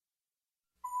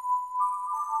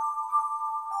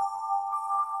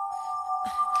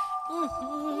Gonna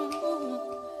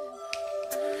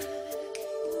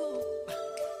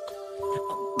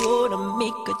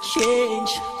make a change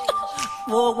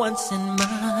for once in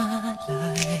my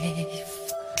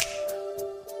life.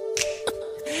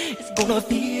 It's gonna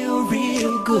feel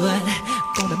real good.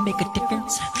 Gonna make a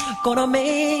difference. Gonna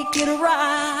make it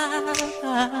right.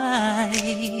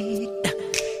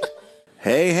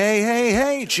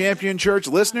 Hey, Champion Church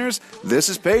listeners. This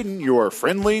is Peyton, your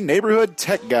friendly neighborhood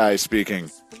tech guy speaking.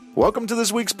 Welcome to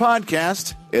this week's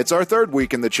podcast. It's our third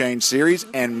week in the Change series,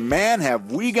 and man, have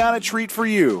we got a treat for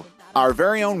you. Our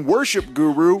very own worship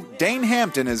guru, Dain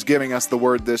Hampton, is giving us the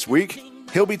word this week.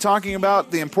 He'll be talking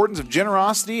about the importance of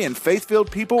generosity and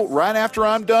faith-filled people right after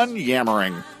I'm done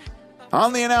yammering.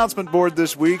 On the announcement board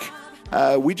this week,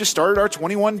 we just started our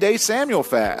 21-day Samuel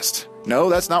fast. No,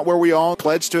 that's not where we all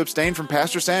pledge to abstain from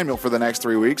Pastor Samuel for the next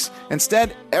 3 weeks.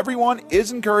 Instead, everyone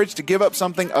is encouraged to give up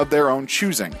something of their own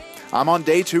choosing. I'm on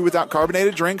day 2 without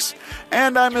carbonated drinks,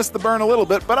 and I missed the burn a little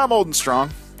bit, but I'm old and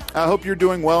strong. I hope you're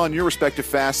doing well in your respective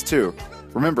fasts, too.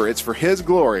 Remember, it's for His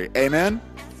glory. Amen?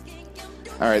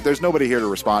 All right, there's nobody here to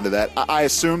respond to that. I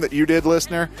assume that you did,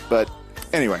 listener, but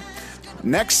anyway.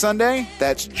 Next Sunday,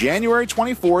 that's January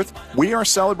 24th, we are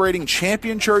celebrating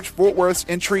Champion Church Fort Worth's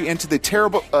entry into the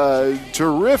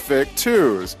terrific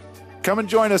twos. Come and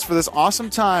join us for this awesome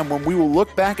time when we will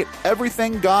look back at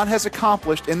everything God has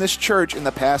accomplished in this church in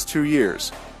the past 2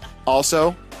 years.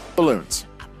 Also, balloons.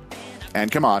 And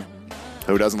come on,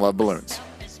 who doesn't love balloons?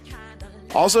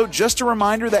 Also, just a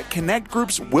reminder that Connect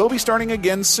groups will be starting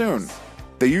again soon.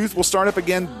 The youth will start up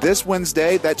again this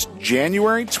Wednesday, that's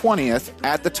January 20th,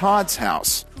 at the Todd's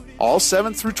house. All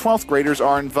 7th through 12th graders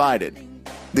are invited.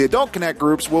 The Adult Connect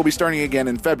groups will be starting again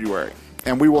in February,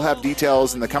 and we will have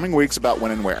details in the coming weeks about when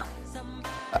and where.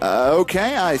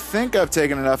 Okay, I think I've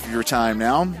taken enough of your time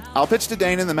now. I'll pitch to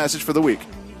Dain in the message for the week.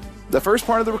 The first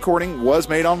part of the recording was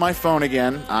made on my phone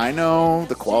again. I know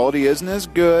the quality isn't as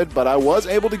good, but I was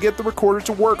able to get the recorder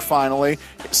to work finally.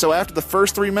 So after the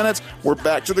first 3 minutes, we're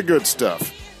back to the good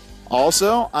stuff.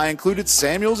 Also, I included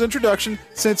Samuel's introduction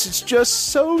since it's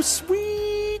just so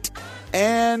sweet.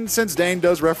 And since Dain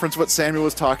does reference what Samuel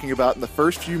was talking about in the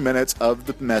first few minutes of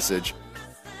the message.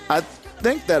 I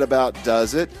think that about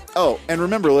does it. Oh, and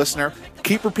remember, listener,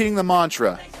 keep repeating the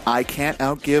mantra, I can't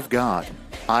outgive God.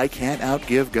 I can't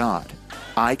outgive God.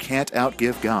 I can't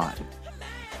outgive God.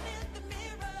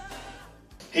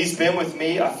 He's been with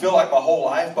me, I feel like my whole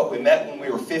life, but we met when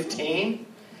we were 15.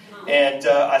 And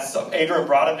Adrian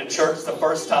brought him to church the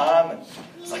first time. And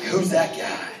it's like, who's that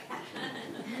guy?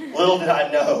 Little did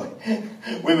I know,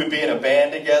 we would be in a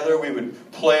band together. We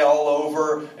would play all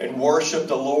over and worship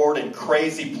the Lord in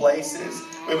crazy places.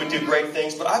 We would do great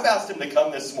things. But I've asked him to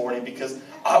come this morning because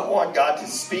I want God to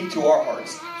speak to our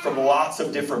hearts from lots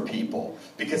of different people.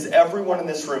 Because everyone in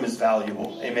this room is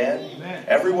valuable. Amen? Amen.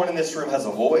 Everyone in this room has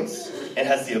a voice and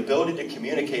has the ability to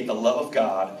communicate the love of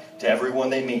God to everyone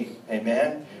they meet.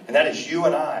 Amen? And that is you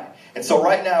and I. And so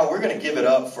right now we're going to give it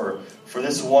up for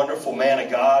this wonderful man of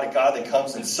God, a God that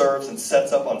comes and serves and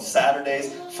sets up on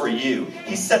Saturdays for you.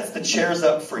 He sets the chairs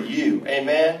up for you.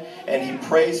 Amen? And he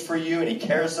prays for you and he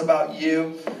cares about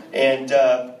you. And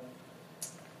I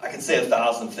can say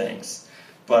 1,000 things.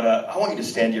 But I want you to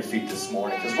stand to your feet this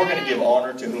morning because we're going to give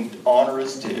honor to whom honor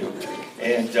is due.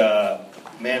 And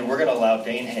man, we're going to allow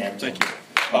Dain Hampton,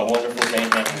 my wonderful Dain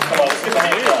Hampton. Come on, let's give a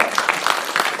hand clap.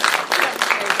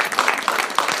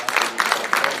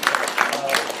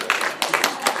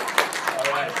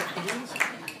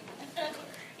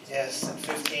 Yes, at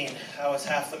 15, I was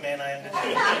half the man I am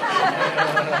today.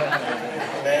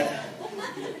 Amen.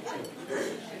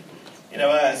 You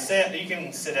know, Sam, you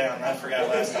can sit down. I forgot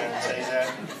last time to say that.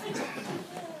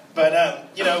 But,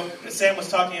 you know, Sam was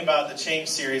talking about the Change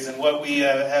series and what we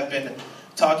have been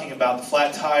talking about, the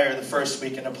flat tire the first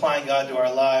week and applying God to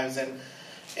our lives. And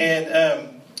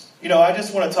you know, I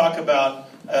just want to talk about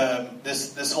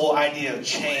this whole idea of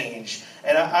change.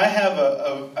 And I have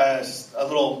a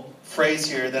little phrase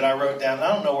here that I wrote down. I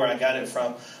don't know where I got it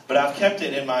from, but I've kept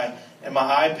it in my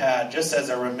iPad just as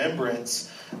a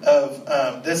remembrance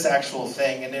of this actual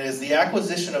thing. And it is, the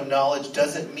acquisition of knowledge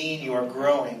doesn't mean you are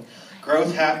growing.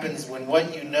 Growth happens when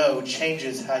what you know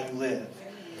changes how you live.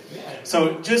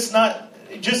 So just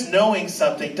knowing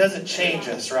something doesn't change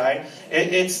us, right?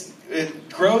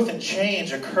 Growth and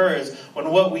change occurs when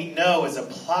what we know is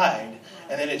applied,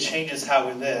 and then it changes how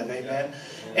we live. Amen.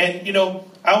 And you know,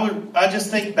 I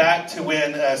just think back to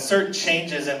when certain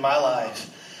changes in my life,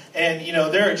 and you know,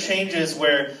 there are changes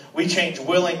where we change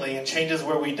willingly, and changes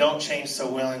where we don't change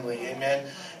so willingly. Amen.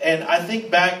 And I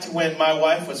think back to when my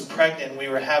wife was pregnant, we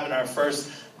were having our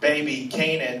first baby,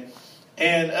 Canaan,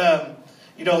 and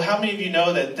How many of you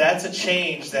know that that's a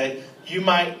change that you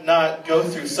might not go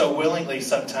through so willingly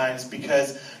sometimes,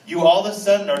 because you all of a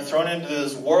sudden are thrown into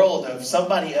this world of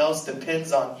somebody else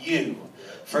depends on you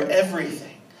for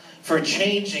everything, for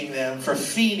changing them, for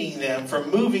feeding them, for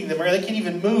moving them, or they can't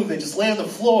even move. They just lay on the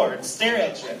floor and stare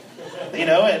at you.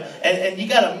 And you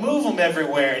got to move them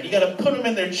everywhere, and you got to put them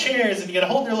in their chairs, and you got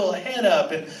to hold their little head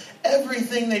up, and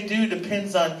everything they do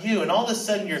depends on you. And all of a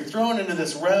sudden you're thrown into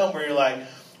this realm where you're like,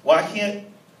 well, I can't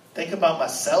think about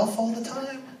myself all the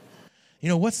time.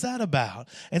 What's that about?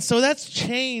 And so that's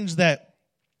change that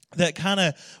kind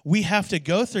of we have to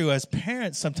go through as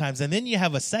parents sometimes. And then you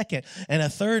have a second and a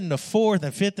third and a fourth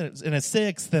and fifth and a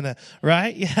sixth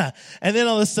right? Yeah. And then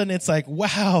all of a sudden it's like,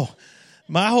 wow,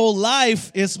 my whole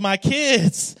life is my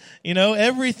kids.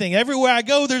 Everything. Everywhere I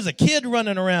go, there's a kid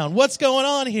running around. What's going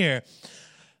on here?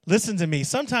 Listen to me.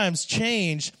 Sometimes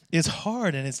change is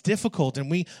hard and it's difficult, and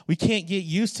we can't get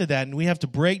used to that, and we have to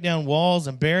break down walls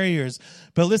and barriers.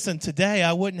 But listen, today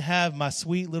I wouldn't have my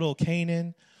sweet little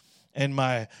Canaan and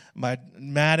my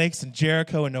Maddox and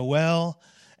Jericho and Noel,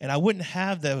 and I wouldn't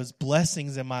have those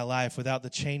blessings in my life without the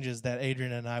changes that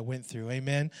Adrian and I went through.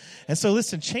 Amen. And so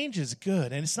listen, change is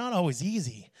good, and it's not always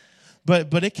easy.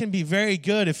 But it can be very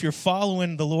good if you're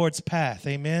following the Lord's path.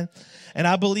 Amen. And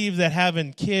I believe that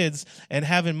having kids and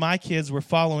having my kids were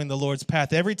following the Lord's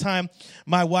path. Every time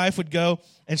my wife would go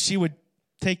and she would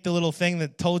take the little thing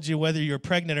that told you whether you're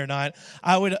pregnant or not,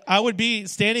 I would be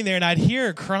standing there and I'd hear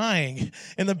her crying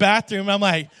in the bathroom. I'm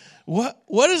like,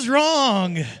 what is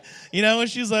wrong? And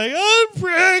she's like, I'm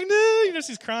pregnant.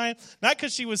 She's crying. Not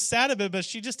because she was sad of it, but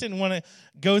she just didn't want to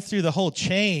go through the whole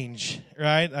change,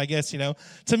 right? I guess,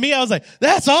 to me, I was like,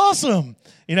 that's awesome.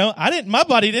 My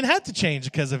body didn't have to change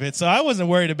because of it, so I wasn't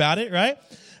worried about it, right?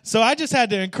 So I just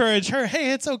had to encourage her,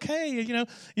 hey, it's okay.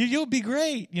 You'll be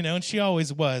great, and she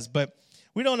always was. But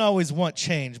we don't always want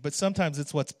change, but sometimes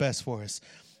it's what's best for us.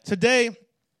 Today,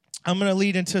 I'm going to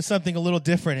lead into something a little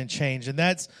different in change, and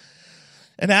that's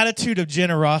an attitude of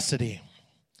generosity.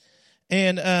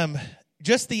 And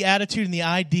just the attitude and the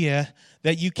idea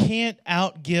that you can't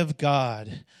outgive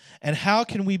God. And how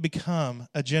can we become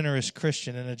a generous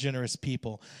Christian and a generous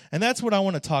people? And that's what I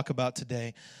want to talk about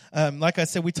today. Like I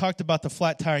said, we talked about the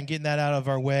flat tire and getting that out of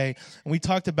our way. And we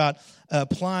talked about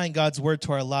applying God's word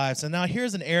to our lives. And now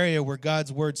here's an area where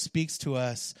God's word speaks to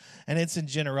us, and it's in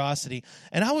generosity.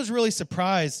 And I was really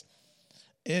surprised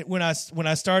when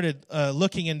I started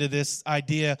looking into this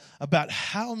idea about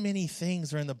how many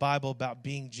things are in the Bible about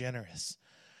being generous.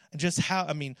 And just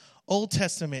Old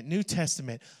Testament, New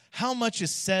Testament, how much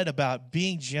is said about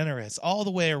being generous all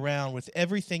the way around with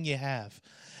everything you have.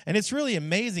 And it's really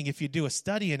amazing if you do a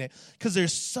study in it, because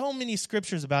there's so many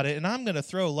scriptures about it. And I'm going to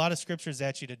throw a lot of scriptures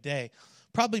at you today,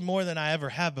 probably more than I ever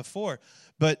have before.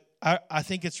 But I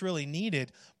think it's really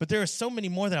needed. But there are so many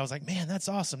more that I was like, man, that's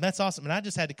awesome. That's awesome. And I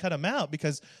just had to cut them out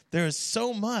because there is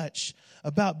so much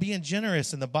about being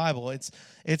generous in the Bible.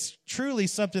 It's truly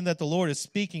something that the Lord is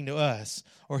speaking to us,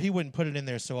 or he wouldn't put it in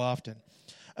there so often.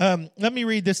 Let me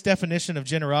read this definition of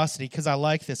generosity because I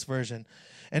like this version.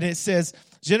 And it says,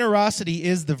 generosity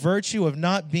is the virtue of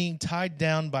not being tied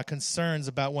down by concerns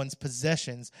about one's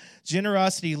possessions.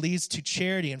 Generosity leads to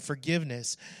charity and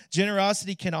forgiveness.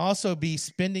 Generosity can also be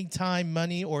spending time,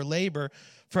 money, or labor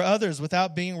for others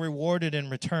without being rewarded in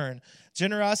return.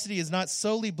 Generosity is not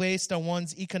solely based on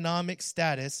one's economic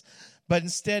status, but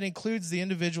instead includes the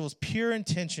individual's pure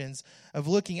intentions of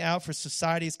looking out for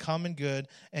society's common good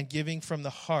and giving from the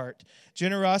heart.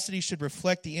 Generosity should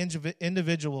reflect the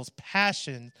individual's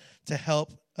passion to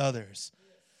help others.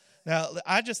 Now,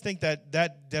 I just think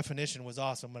that definition was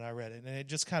awesome when I read it, and it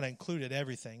just kind of included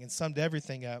everything and summed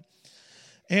everything up.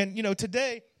 And,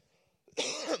 today,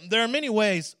 there are many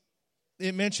ways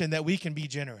it mentioned that we can be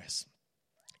generous.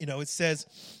 It says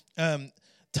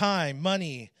time,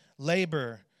 money,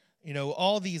 labor,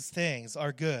 all these things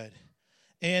are good.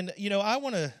 And, I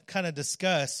want to kind of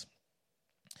discuss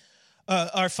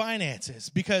our finances,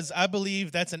 because I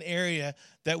believe that's an area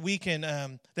that we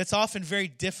can, that's often very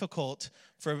difficult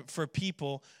for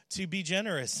people to be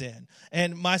generous in.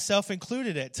 And myself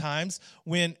included at times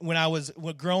when I was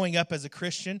growing up as a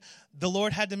Christian, the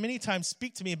Lord had to many times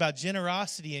speak to me about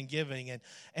generosity and giving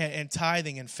and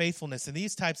tithing and faithfulness and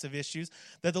these types of issues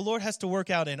that the Lord has to work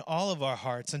out in all of our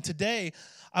hearts. And today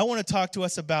I want to talk to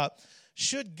us about,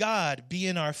 should God be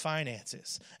in our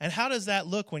finances? And how does that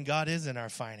look when God is in our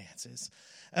finances?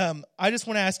 I just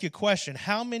want to ask you a question.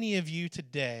 How many of you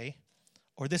today,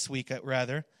 or this week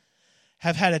rather,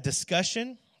 have had a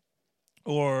discussion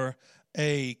or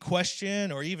a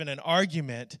question or even an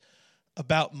argument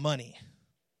about money?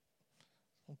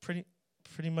 Pretty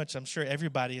pretty much, I'm sure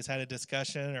everybody has had a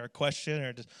discussion or a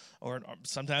question or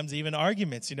sometimes even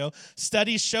arguments.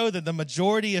 Studies show that the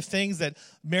majority of things that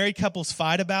married couples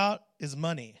fight about is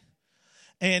money.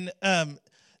 And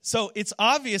so it's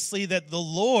obviously that the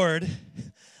Lord,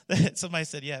 somebody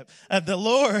said, yeah,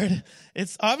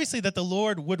 it's obviously that the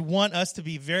Lord would want us to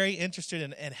be very interested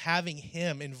in having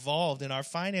him involved in our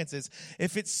finances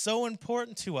if it's so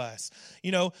important to us.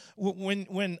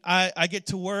 When I get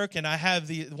to work and I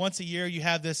have once a year, you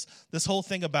have this whole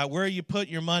thing about where you put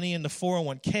your money in the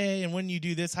 401k, and when you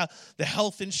do this, how the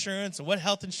health insurance and what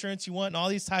health insurance you want and all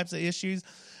these types of issues.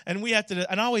 And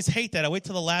and I always hate that. I wait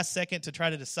till the last second to try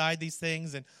to decide these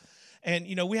things. And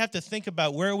we have to think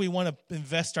about where we want to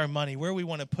invest our money, where we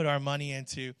want to put our money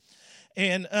into.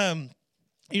 And,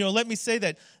 let me say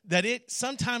that it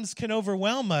sometimes can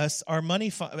overwhelm us, our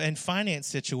money and finance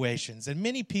situations. And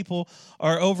many people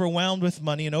are overwhelmed with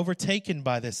money and overtaken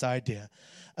by this idea.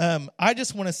 I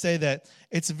just want to say that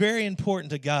it's very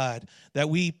important to God that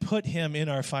we put him in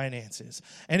our finances.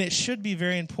 And it should be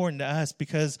very important to us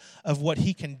because of what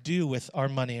he can do with our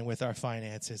money and with our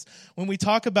finances. When we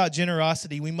talk about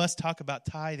generosity, we must talk about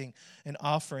tithing and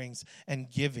offerings and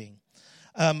giving.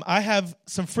 I have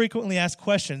some frequently asked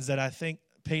questions that I think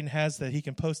Peyton has that he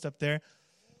can post up there.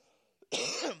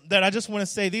 That I just want to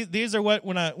say, these are what,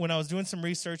 when I was doing some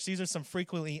research, these are some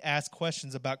frequently asked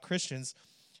questions about Christians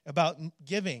about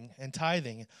giving and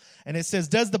tithing. And it says,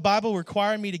 does the Bible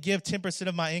require me to give 10%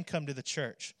 of my income to the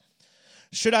church?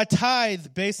 Should I tithe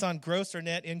based on gross or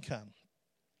net income?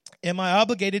 Am I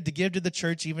obligated to give to the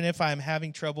church even if I am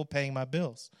having trouble paying my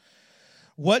bills?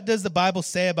 What does the Bible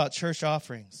say about church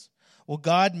offerings? Will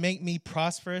God make me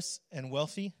prosperous and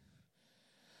wealthy?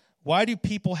 Why do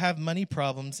people have money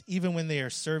problems even when they are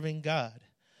serving God?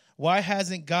 Why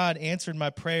hasn't God answered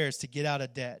my prayers to get out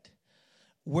of debt?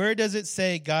 Where does it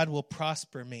say God will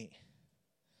prosper me?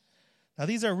 Now,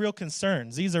 these are real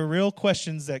concerns. These are real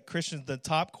questions that the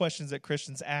top questions that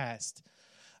Christians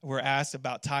were asked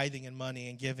about tithing and money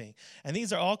and giving. And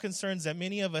these are all concerns that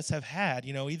many of us have had,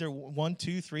 either 1,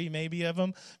 2, 3, maybe of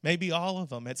them, maybe all of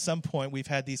them. At some point, we've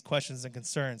had these questions and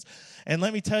concerns. And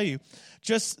let me tell you,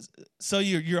 just so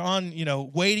you're on,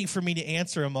 waiting for me to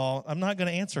answer them all, I'm not going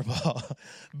to answer them all.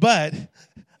 But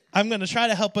I'm going to try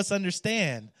to help us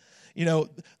understand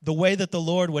the way that the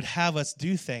Lord would have us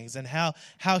do things and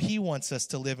how he wants us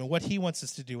to live and what he wants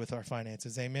us to do with our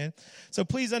finances. Amen. So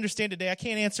please understand today, I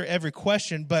can't answer every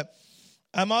question, but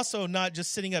I'm also not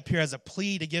just sitting up here as a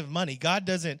plea to give money. God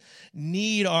doesn't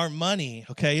need our money,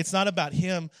 okay? It's not about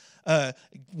him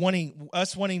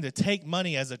wanting to take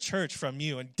money as a church from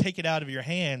you and take it out of your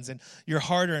hands and your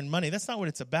hard-earned money. That's not what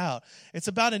it's about. It's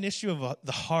about an issue of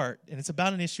the heart, and it's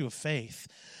about an issue of faith.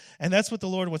 And that's what the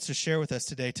Lord wants to share with us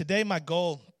today. Today, my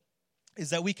goal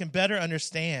is that we can better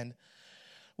understand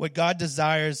what God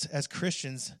desires as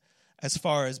Christians as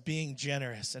far as being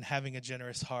generous and having a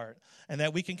generous heart. And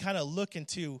that we can kind of look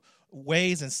into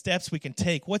ways and steps we can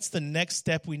take. What's the next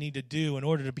step we need to do in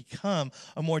order to become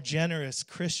a more generous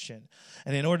Christian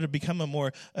and in order to become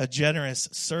a generous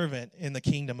servant in the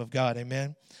kingdom of God.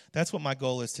 Amen? That's what my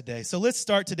goal is today. So let's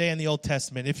start today in the Old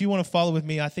Testament. If you want to follow with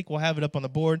me, I think we'll have it up on the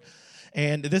board.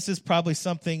 And this is probably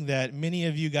something that many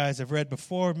of you guys have read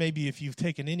before. Maybe if you've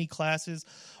taken any classes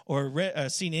or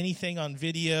seen anything on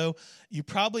video, you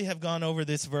probably have gone over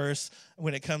this verse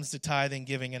when it comes to tithing,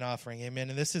 giving, and offering. Amen.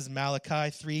 And this is Malachi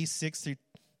 3, 6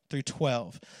 through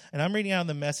 12. And I'm reading out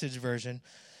the Message version,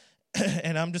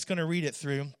 and I'm just going to read it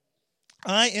through.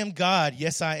 I am God,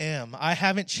 yes I am. I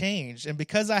haven't changed. And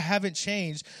because I haven't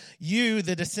changed, you,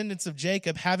 the descendants of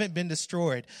Jacob, haven't been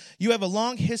destroyed. You have a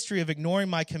long history of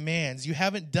ignoring my commands. You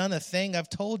haven't done a thing I've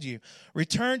told you.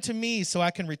 Return to me so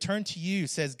I can return to you,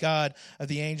 says God of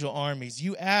the angel armies.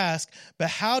 You ask,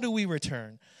 but how do we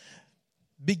return?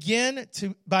 Begin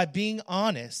by being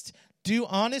honest. Do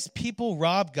honest people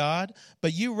rob God?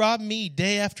 But you rob me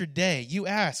day after day. You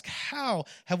ask, how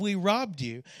have we robbed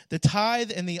you? The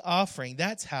tithe and the offering,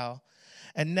 that's how.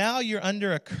 And now you're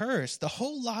under a curse, the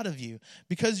whole lot of you,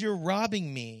 because you're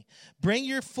robbing me. Bring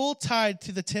your full tithe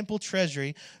to the temple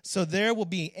treasury, so there will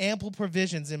be ample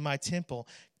provisions in my temple.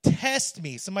 Test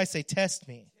me. Somebody say, test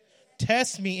me.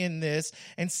 Test me in this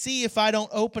and see if I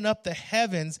don't open up the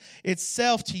heavens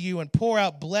itself to you and pour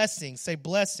out blessings. Say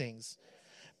blessings.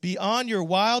 Beyond your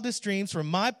wildest dreams, for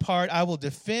my part, I will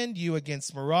defend you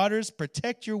against marauders,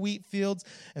 protect your wheat fields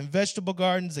and vegetable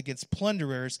gardens against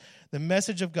plunderers. The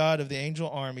message of God of the angel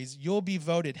armies, you'll be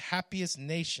voted happiest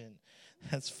nation.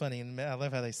 That's funny. I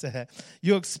love how they say that.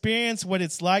 You'll experience what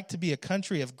it's like to be a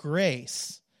country of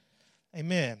grace.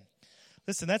 Amen.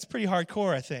 Listen, that's pretty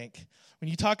hardcore, I think. When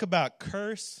you talk about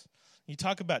curse You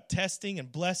talk about testing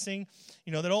and blessing.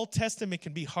 You know, that Old Testament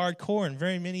can be hardcore and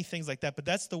very many things like that, but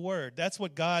that's the word. That's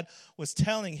what God was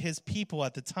telling his people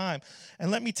at the time.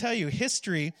 And let me tell you,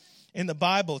 history in the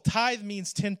Bible, tithe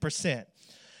means 10%.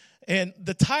 And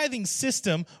the tithing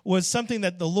system was something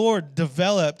that the Lord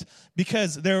developed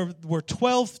because there were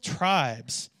 12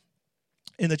 tribes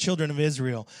in the children of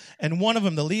Israel. And one of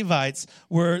them, the Levites,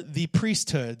 were the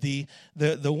priesthood, the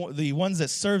ones that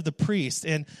served the priest.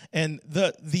 And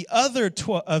the other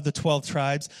of the 12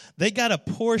 tribes, they got a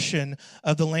portion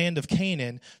of the land of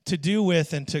Canaan to do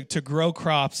with and to grow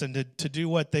crops and to do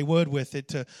what they would with it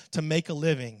to make a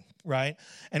living, right?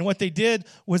 And what they did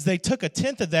was they took a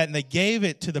tenth of that and they gave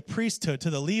it to the priesthood, to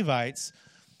the Levites,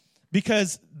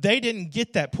 because they didn't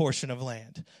get that portion of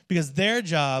land, because their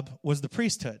job was the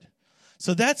priesthood.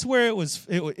 So that's where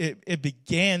it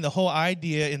began, the whole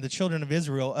idea in the children of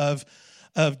Israel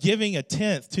of giving a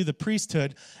tenth to the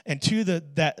priesthood and to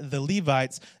the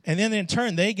Levites, and then in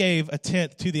turn they gave a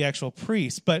tenth to the actual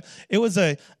priests. But it was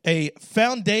a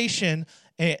foundation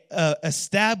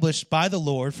established by the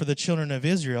Lord for the children of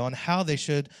Israel and how they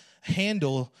should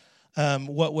handle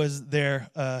what was their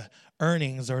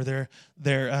earnings or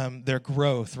their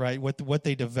growth, right? What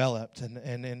they developed,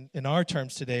 and in our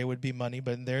terms today it would be money,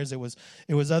 but in theirs it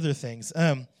was other things.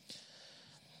 But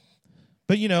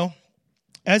you know,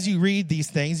 as you read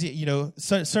these things, you know,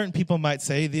 certain people might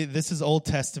say this is Old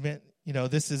Testament. You know,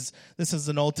 this is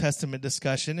an Old Testament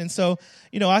discussion, and so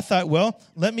you know, I thought, well,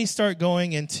 let me start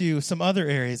going into some other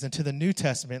areas, into the New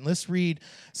Testament. Let's read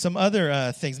some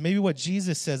other things, maybe what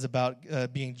Jesus says about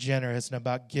being generous and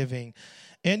about giving.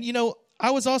 And, you know, I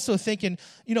was also thinking,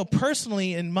 you know,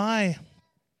 personally in my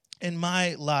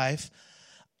life,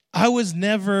 I was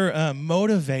never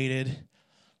motivated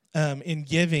in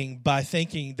giving by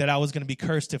thinking that I was going to be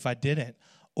cursed if I didn't,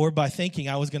 or by thinking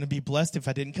I was going to be blessed if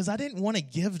I didn't, because I didn't want to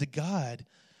give to God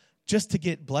just to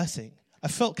get blessing. I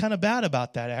felt kind of bad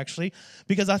about that, actually,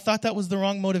 because I thought that was the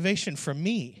wrong motivation for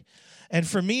me. And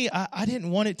for me, I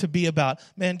didn't want it to be about,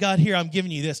 man, God, here, I'm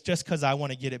giving you this just because I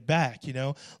want to get it back, you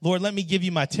know. Lord, let me give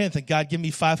you my 10th, and God, give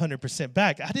me 500%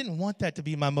 back. I didn't want that to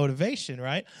be my motivation,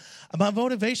 right? My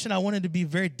motivation, I wanted to be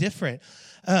very different.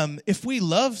 If we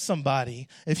love somebody,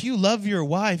 if you love your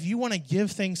wife, you want to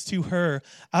give things to her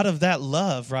out of that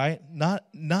love, right?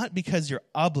 Not because you're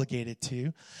obligated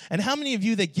to. And how many of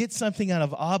you that get something out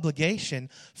of obligation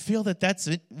feel that that's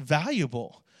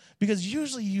valuable? Because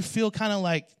usually you feel kind of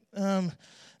like,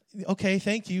 okay,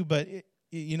 thank you, but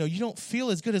you know, you don't feel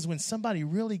as good as when somebody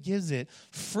really gives it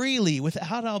freely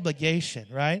without obligation,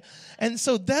 right? And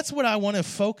so that's what I want to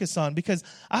focus on, because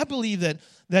I believe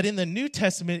that in the New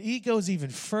Testament, it goes even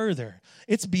further.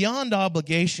 It's beyond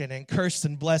obligation and curse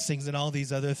and blessings and all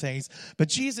these other things, but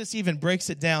Jesus even breaks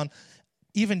it down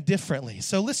even differently.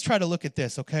 So let's try to look at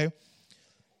this, okay?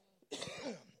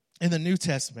 In the New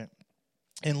Testament,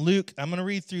 in Luke, I'm going to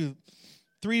read through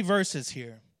 3 verses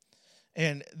here.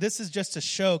 And this is just to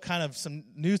show kind of some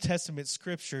New Testament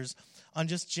scriptures on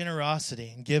just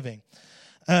generosity and giving.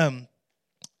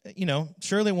 You know,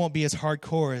 surely it won't be as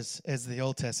hardcore as the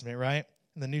Old Testament, right?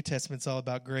 The New Testament's all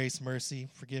about grace, mercy,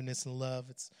 forgiveness, and love.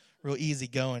 It's real easy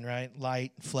going, right?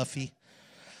 Light, fluffy.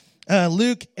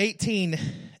 Luke 18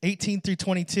 through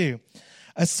 22.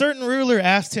 A certain ruler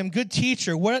asked him, "Good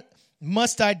teacher, what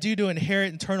must I do to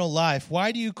inherit eternal life?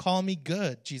 Why do you call me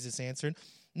good?" Jesus answered,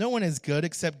 "No one is good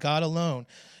except God alone.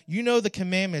 You know the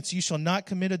commandments. You shall not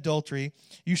commit adultery.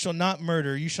 You shall not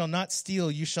murder. You shall not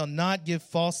steal. You shall not give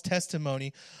false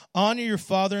testimony. Honor your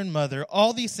father and mother.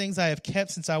 All these things I have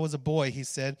kept since I was a boy," he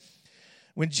said.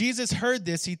 When Jesus heard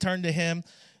this, he turned to him.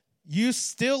 "You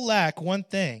still lack one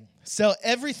thing. Sell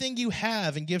everything you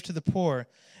have and give to the poor,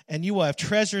 and you will have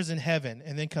treasures in heaven,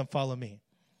 and then come follow me."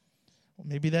 Well,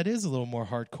 maybe that is a little more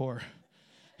hardcore.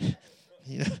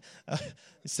 You know,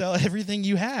 sell everything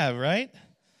you have, right?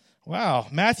 Wow.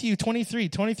 Matthew 23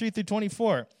 through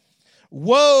 24.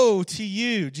 Woe to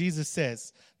you, Jesus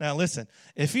says. Now listen,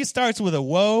 if he starts with a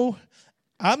woe,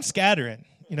 I'm scattering.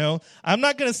 You know, I'm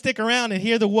not going to stick around and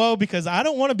hear the woe because I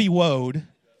don't want to be woed.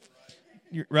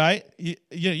 Right?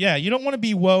 Yeah, you don't want to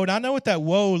be woed. I know what that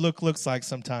woe looks like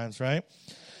sometimes, right?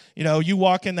 You know, you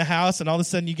walk in the house and all of a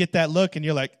sudden you get that look and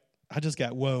you're like, I just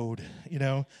got woed, you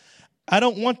know. I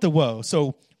don't want the woe.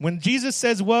 So when Jesus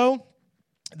says woe,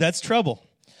 that's trouble.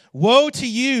 Woe to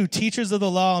you, teachers of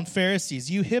the law and Pharisees,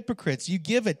 you hypocrites. You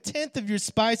give a tenth of your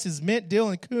spices, mint, dill,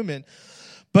 and cumin,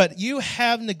 but you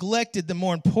have neglected the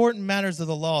more important matters of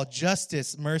the law,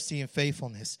 justice, mercy, and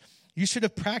faithfulness. You should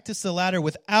have practiced the latter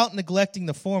without neglecting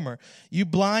the former. You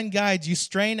blind guides, you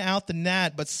strain out the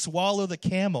gnat, but swallow the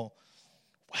camel.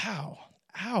 Wow.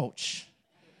 Ouch.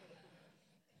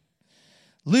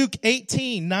 Luke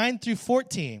 18, 9 through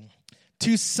 14.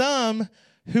 To some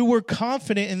who were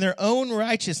confident in their own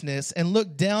righteousness and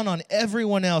looked down on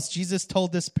everyone else, Jesus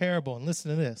told this parable. And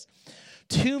listen to this.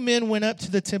 2 men went up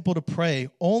to the temple to pray,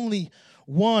 only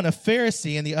one a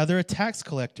Pharisee and the other a tax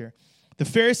collector. The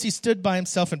Pharisee stood by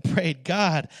himself and prayed,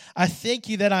 God, I thank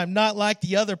you that I'm not like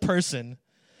the other person,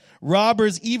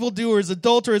 robbers, evildoers,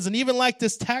 adulterers, and even like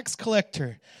this tax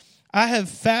collector. I have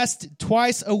fasted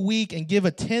twice a week and give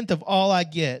 1/10 of all I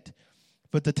get.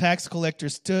 But the tax collector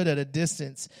stood at a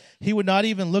distance. He would not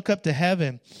even look up to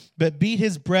heaven, but beat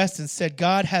his breast and said,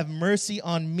 God, have mercy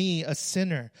on me, a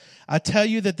sinner. I tell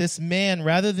you that this man,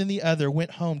 rather than the other,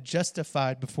 went home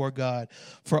justified before God.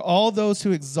 For all those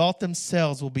who exalt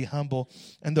themselves will be humble,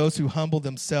 and those who humble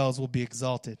themselves will be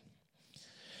exalted.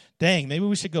 Dang, maybe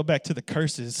we should go back to the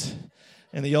curses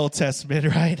in the Old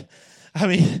Testament, right? I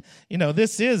mean,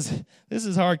 this is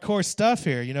hardcore stuff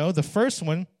here. The first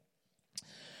one,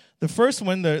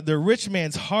 the rich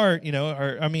man's heart,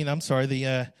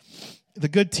 the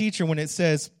good teacher, when it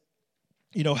says,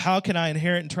 how can I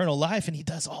inherit eternal life? And he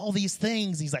does all these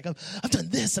things. He's like, I've done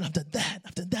this and I've done that.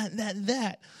 I've done that and that and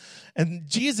that. And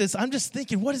Jesus, I'm just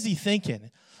thinking, what is he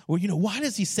thinking? Well, why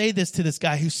does he say this to this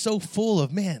guy who's so full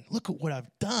of, man, look at what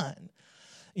I've done?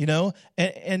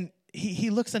 And he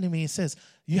looks at him and he says,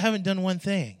 you haven't done one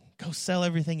thing. Go sell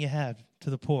everything you have to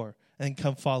the poor and then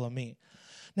come follow me.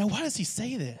 Now, why does he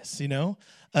say this,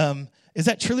 Is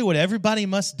that truly what everybody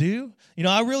must do?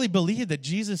 I really believe that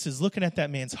Jesus is looking at that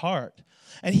man's heart.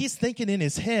 And he's thinking in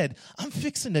his head, I'm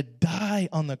fixing to die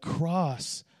on the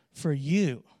cross for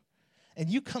you. And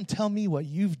you come tell me what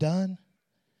you've done?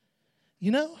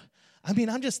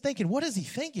 I'm just thinking, what is he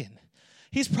thinking?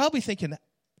 He's probably thinking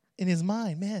in his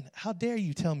mind, man, how dare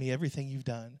you tell me everything you've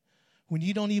done when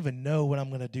you don't even know what I'm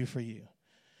going to do for you?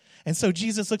 And so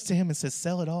Jesus looks to him and says,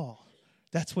 sell it all.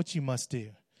 That's what you must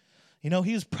do. He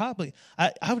was probably,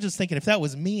 I was just thinking, if that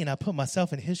was me and I put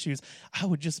myself in his shoes, I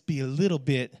would just be a little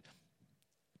bit,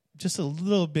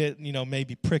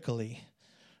 maybe prickly,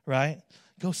 right?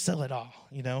 Go sell it all,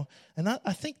 And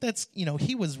I think that's,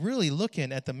 he was really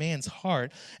looking at the man's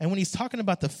heart. And when he's talking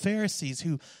about the Pharisees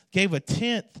who gave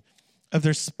 1/10 of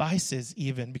their spices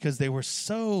even because they were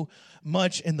so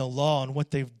much in the law and what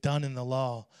they've done in the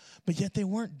law, but yet they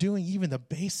weren't doing even the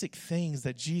basic things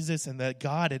that Jesus and that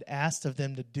God had asked of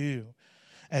them to do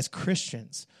as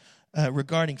Christians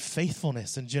regarding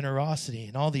faithfulness and generosity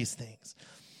and all these things.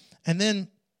 And then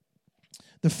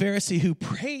the Pharisee who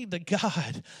prayed to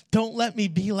God, don't let me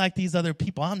be like these other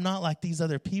people. I'm not like these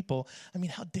other people.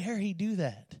 How dare he do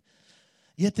that?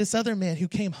 Yet this other man who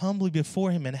came humbly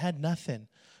before him and had nothing,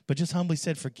 but just humbly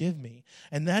said, forgive me.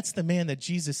 And that's the man that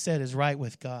Jesus said is right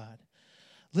with God.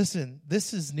 Listen,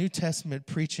 this is New Testament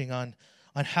preaching on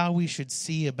how we should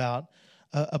see about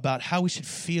how we should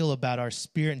feel about our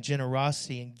spirit and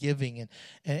generosity and giving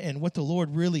and what the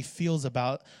Lord really feels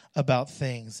about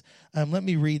things. Let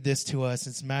me read this to us.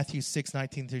 It's Matthew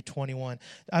 6:19 through 21.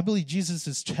 I believe Jesus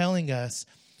is telling us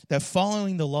that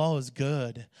following the law is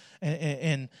good,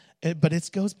 but it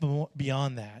goes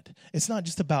beyond that. It's not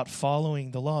just about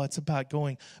following the law. It's about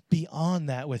going beyond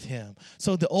that with him.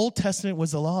 So the Old Testament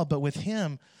was the law, but with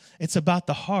him, it's about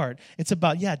the heart. It's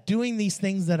about, doing these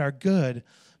things that are good,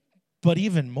 but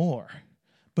even more.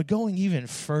 But going even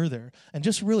further and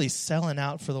just really selling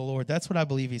out for the Lord. That's what I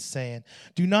believe he's saying.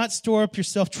 Do not store up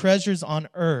yourself treasures on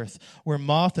earth where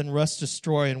moth and rust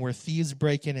destroy and where thieves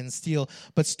break in and steal.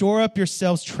 But store up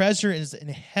yourselves treasures in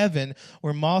heaven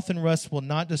where moth and rust will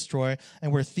not destroy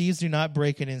and where thieves do not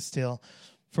break in and steal.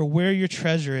 For where your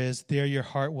treasure is, there your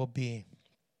heart will be.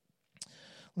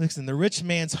 Listen, the rich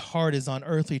man's heart is on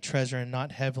earthly treasure and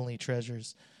not heavenly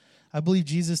treasures. I believe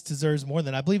Jesus deserves more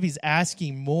than that. I believe he's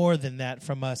asking more than that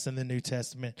from us in the New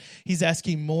Testament. He's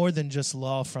asking more than just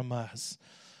law from us,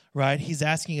 right? He's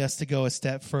asking us to go a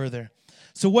step further.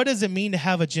 So what does it mean to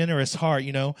have a generous heart,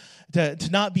 to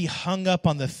not be hung up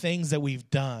on the things that we've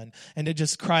done and to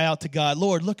just cry out to God,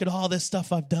 Lord, look at all this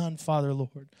stuff I've done, Father,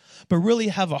 Lord, but really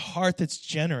have a heart that's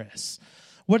generous.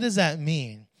 What does that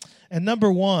mean? And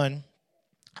number one,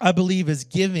 I believe is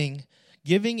giving.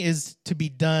 Giving is to be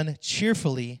done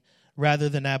cheerfully rather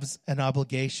than an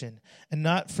obligation, and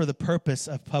not for the purpose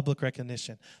of public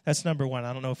recognition. That's number one.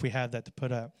 I don't know if we have that to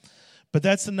put up. But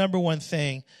that's the number one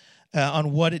thing.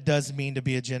 on what it does mean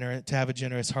to have a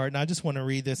generous heart. And I just want to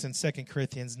read this in 2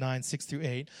 Corinthians 9, 6 through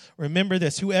 8. Remember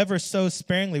this, whoever sows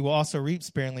sparingly will also reap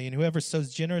sparingly, and whoever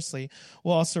sows generously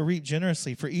will also reap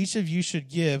generously. For each of you should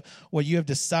give what you have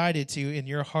decided to in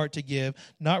your heart to give,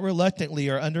 not reluctantly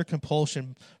or under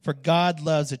compulsion, for God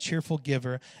loves a cheerful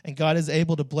giver, and God is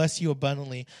able to bless you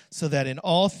abundantly, so that in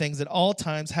all things, at all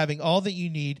times, having all that you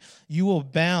need, you will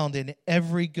abound in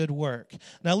every good work.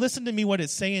 Now listen to me what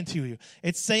it's saying to you.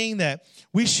 It's saying that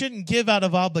we shouldn't give out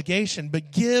of obligation,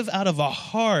 but give out of a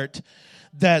heart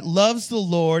that loves the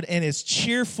Lord and is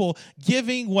cheerful,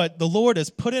 giving what the Lord has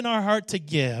put in our heart to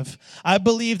give. I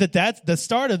believe that the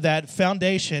start of that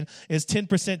foundation is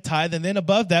 10% tithe, and then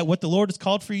above that, what the Lord has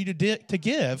called for you to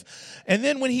give. And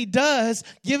then when he does,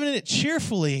 giving it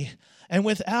cheerfully and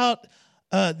without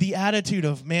the attitude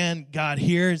of, man, God,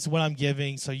 here's what I'm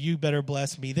giving, so you better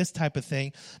bless me, this type of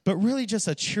thing, but really just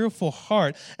a cheerful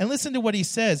heart. And listen to what he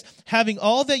says, having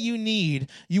all that you need,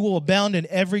 you will abound in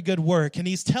every good work. And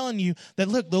he's telling you that,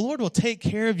 look, the Lord will take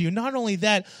care of you. Not only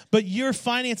that, but your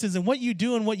finances and what you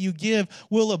do and what you give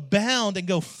will abound and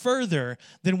go further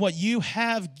than what you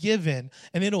have given,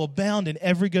 and it'll abound in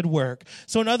every good work.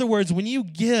 So in other words, when you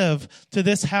give to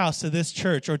this house, to this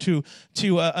church, or to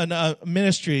a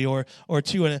ministry, or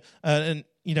to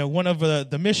one of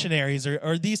the missionaries,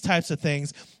 or these types of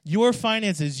things, your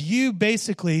finances, you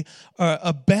basically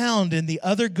abound in the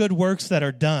other good works that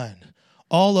are done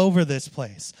all over this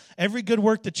place. Every good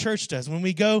work the church does. When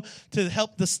we go to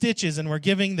help the Stitches and we're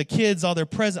giving the kids all their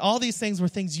presents, all these things were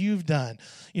things you've done.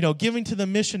 Giving to the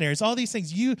missionaries, all these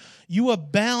things, you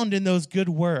abound in those good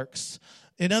works.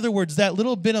 In other words, that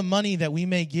little bit of money that we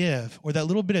may give, or that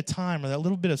little bit of time, or that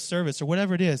little bit of service, or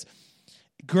whatever it is,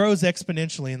 grows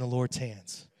exponentially in the Lord's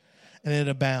hands, and it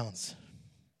abounds.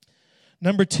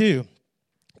 Number 2,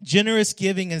 generous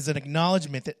giving is an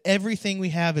acknowledgement that everything we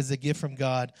have is a gift from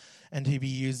God and to be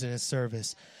used in his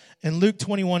service. In Luke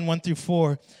 21, 1 through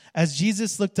 4, as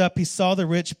Jesus looked up, he saw the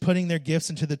rich putting their gifts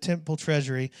into the temple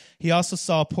treasury. He also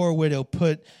saw a poor widow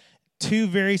put 2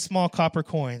 very small copper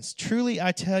coins. Truly,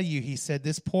 I tell you, he said,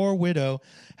 this poor widow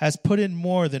has put in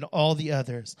more than all the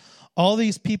others. All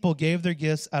these people gave their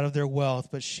gifts out of their wealth,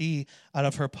 but she, out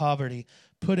of her poverty,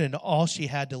 put in all she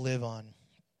had to live on.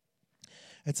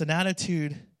 It's an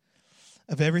attitude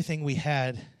of everything we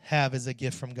have as a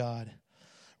gift from God.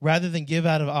 Rather than give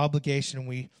out of obligation,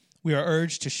 we are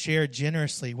urged to share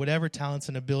generously whatever talents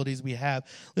and abilities we have.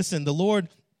 Listen, the Lord,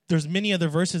 there's many other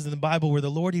verses in the Bible where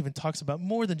the Lord even talks about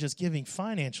more than just giving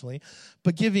financially,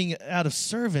 but giving out of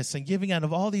service and giving out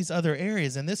of all these other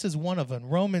areas. And this is one of them.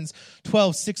 Romans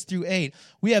 12, 6 through 8.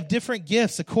 We have different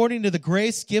gifts according to the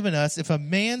grace given us. If a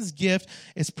man's gift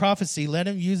is prophecy, let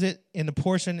him use it in the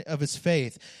portion of his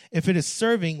faith. If it is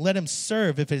serving, let him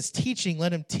serve. If it is teaching,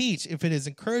 let him teach. If it is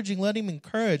encouraging, let him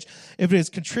encourage. If it is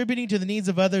contributing to the needs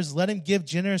of others, let him give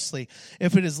generously.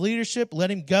 If it is leadership,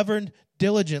 let him govern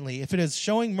diligently. If it is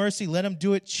showing mercy, let him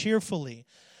do it cheerfully.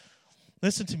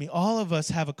 Listen to me. All of us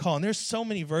have a call. And there's so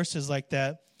many verses like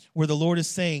that where the Lord is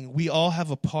saying we all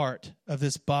have a part of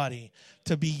this body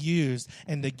to be used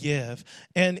and to give.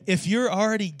 And if you're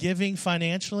already giving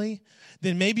financially,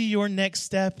 then maybe your next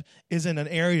step is in an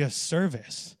area of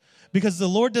service. Because the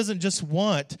Lord doesn't just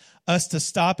want us to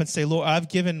stop and say, Lord, I've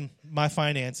given my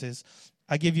finances.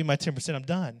 I give you my 10%. I'm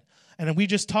done. And we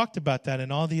just talked about that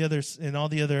in all the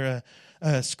other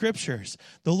scriptures.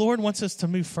 The Lord wants us to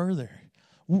move further.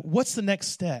 What's the next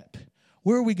step?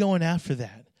 Where are we going after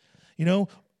that?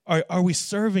 Are we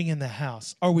serving in the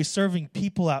house? Are we serving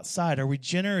people outside? Are we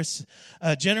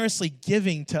generously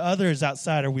giving to others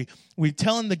outside? Are we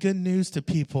telling the good news to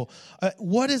people?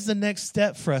 What is the next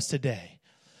step for us today?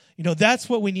 That's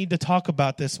what we need to talk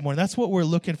about this morning. That's what we're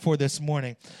looking for this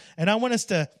morning. And I want us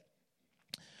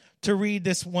to read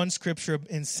this one scripture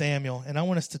in Samuel, and I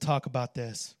want us to talk about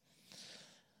this.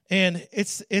 And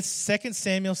it's 2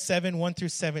 Samuel 7, 1 through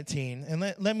 17.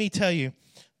 And let me tell you,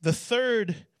 the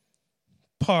third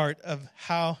part of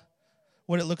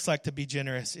what it looks like to be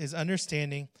generous is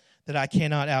understanding that I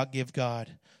cannot outgive God.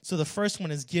 So the first one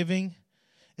is giving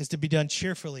is to be done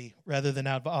cheerfully rather than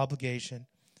out of obligation.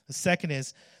 The second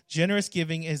is generous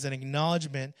giving is an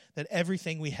acknowledgement that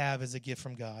everything we have is a gift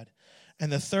from God.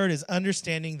 And the third is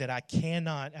understanding that I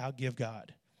cannot outgive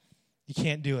God. You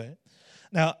can't do it.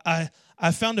 Now,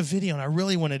 I found a video, and I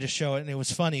really wanted to show it, and it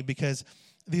was funny because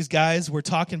these guys were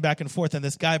talking back and forth, and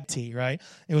this guy, T, right?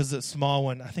 It was a small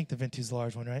one. I think the Venti's the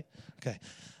large one, right? Okay.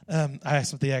 I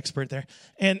asked the expert there.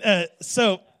 And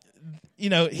so,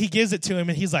 he gives it to him,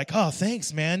 and he's like, oh,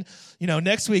 thanks, man.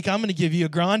 Next week I'm going to give you a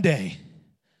grande. And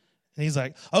he's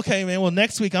like, okay, man, well,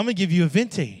 next week I'm going to give you a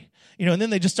Venti. and then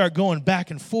they just start going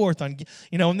back and forth on,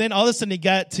 and then all of a sudden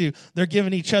they're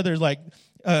giving each other like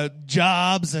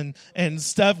jobs and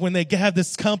stuff. When they have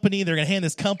this company, they're going to hand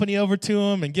this company over to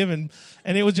them and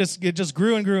it just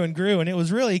grew and grew and grew. And it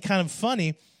was really kind of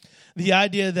funny, the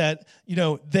idea that,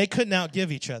 they couldn't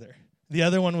outgive each other. The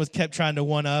other one kept trying to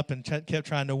one up and kept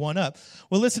trying to one up.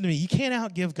 Well, listen to me. You can't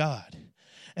outgive God.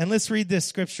 And let's read this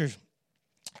scripture.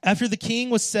 After the king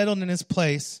was settled in his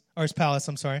palace,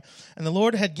 and the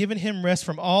Lord had given him rest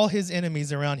from all his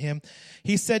enemies around him,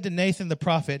 he said to Nathan the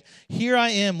prophet, "Here I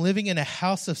am living in a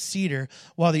house of cedar,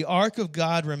 while the ark of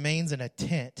God remains in a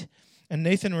tent." And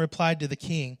Nathan replied to the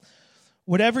king,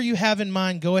 "Whatever you have in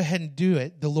mind, go ahead and do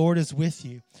it. The Lord is with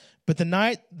you." But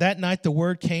that night the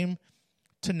word came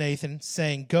to Nathan,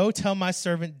 saying, "Go tell my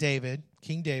servant David,"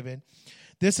 King David,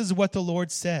 "this is what the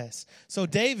Lord says." So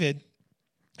David,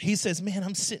 he says, man,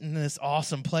 I'm sitting in this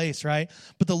awesome place, right?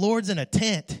 But the Lord's in a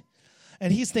tent.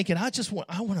 And he's thinking, I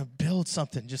want to build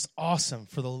something just awesome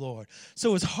for the Lord.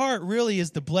 So his heart really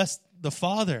is to bless the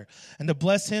Father and to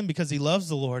bless him because he loves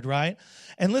the Lord, right?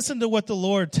 And listen to what the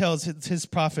Lord tells his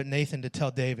prophet Nathan to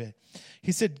tell David.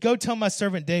 He said, "Go tell my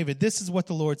servant David, this is what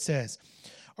the Lord says.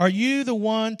 Are you the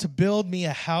one to build me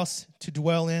a house to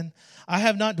dwell in? I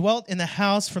have not dwelt in the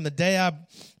house from the day I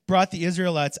brought the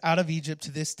Israelites out of Egypt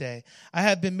to this day. I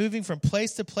have been moving from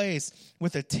place to place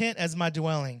with a tent as my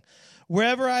dwelling.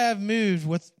 Wherever I have moved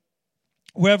with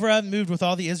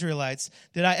all the Israelites,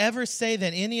 did I ever say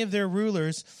that any of their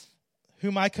rulers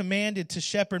whom I commanded to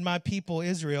shepherd my people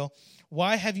Israel,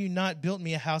 why have you not built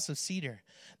me a house of cedar?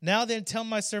 Now then tell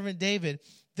my servant David,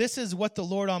 this is what the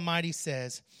Lord Almighty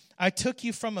says. I took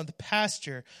you from the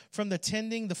pasture, from the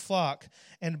tending the flock,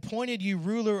 and appointed you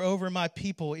ruler over my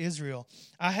people Israel.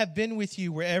 I have been with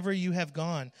you wherever you have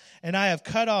gone, and I have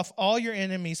cut off all your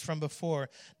enemies from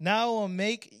before. Now I will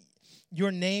make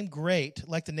your name great,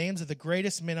 like the names of the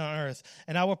greatest men on earth.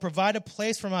 And I will provide a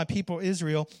place for my people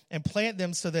Israel and plant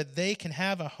them so that they can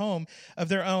have a home of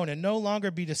their own and no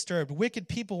longer be disturbed. Wicked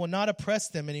people will not oppress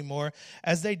them anymore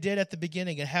as they did at the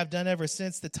beginning and have done ever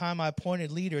since the time I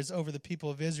appointed leaders over the people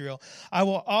of Israel. I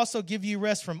will also give you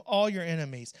rest from all your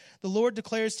enemies. The Lord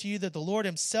declares to you that the Lord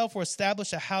himself will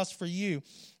establish a house for you.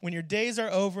 When your days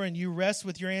are over and you rest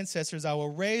with your ancestors, I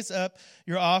will raise up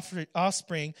your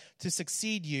offspring to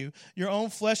succeed you, your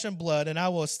own flesh and blood, and I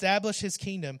will establish his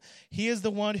kingdom. He is the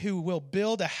one who will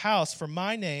build a house for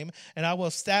my name, and I will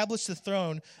establish the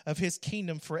throne of his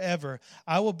kingdom forever.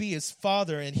 I will be his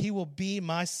father, and he will be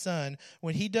my son.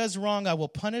 When he does wrong, I will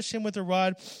punish him with a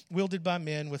rod wielded by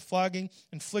men, with flogging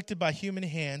inflicted by human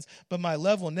hands, but my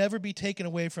love will never be taken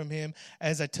away from him,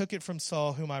 as I took it from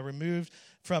Saul, whom I removed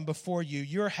from before you.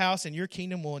 Your house and your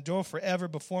kingdom will endure forever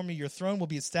before me. Your throne will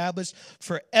be established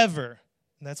forever.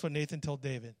 And that's what Nathan told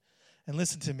David. And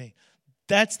listen to me.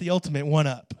 That's the ultimate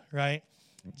one-up, right?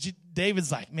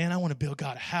 David's like, man, I want to build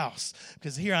God a house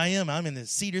because here I am. I'm in this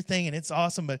cedar thing and it's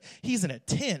awesome, but he's in a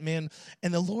tent, man.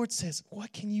 And the Lord says,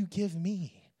 what can you give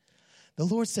me? The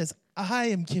Lord says, I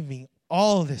am giving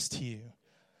all of this to you.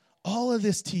 All of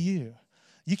this to you.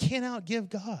 You can't outgive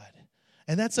God.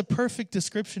 And that's a perfect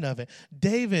description of it.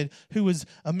 David, who was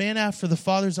a man after the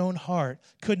Father's own heart,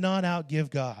 could not outgive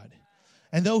God.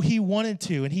 And though he wanted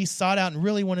to, and he sought out and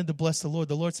really wanted to bless the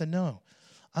Lord said, no,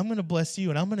 I'm going to bless you,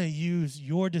 and I'm going to use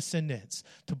your descendants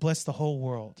to bless the whole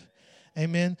world.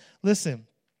 Amen? Listen,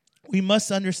 we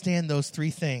must understand those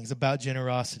three things about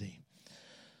generosity.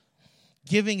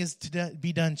 Giving is to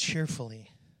be done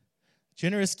cheerfully.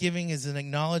 Generous giving is an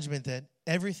acknowledgement that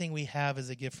everything we have is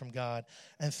a gift from God.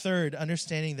 And third,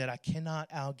 understanding that I cannot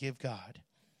outgive God.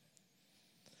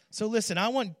 So listen, I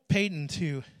want Peyton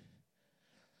to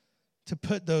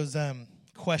put those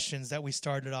questions that we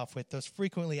started off with, those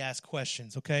frequently asked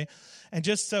questions, okay? And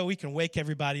just so we can wake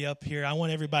everybody up here, I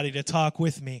want everybody to talk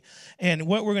with me. And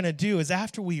what we're going to do is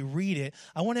after we read it,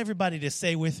 I want everybody to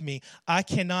say with me, I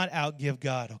cannot outgive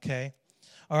God, okay?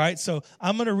 All right, so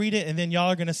I'm going to read it, and then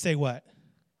y'all are going to say what?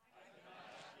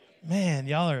 Man,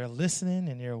 y'all are listening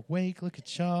and you're awake. Look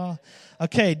at y'all.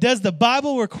 Okay, does the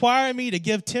Bible require me to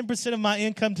give 10% of my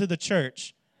income to the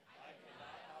church?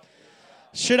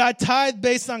 Should I tithe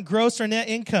based on gross or net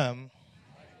income?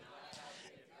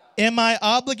 Am I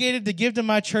obligated to give to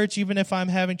my church even if I'm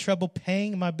having trouble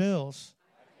paying my bills?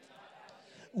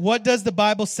 What does the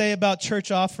Bible say about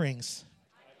church offerings?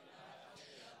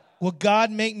 Will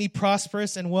God make me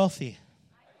prosperous and wealthy?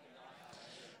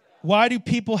 Why do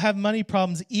people have money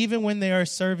problems even when they are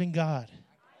serving God?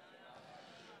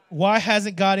 Why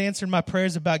hasn't God answered my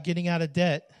prayers about getting out of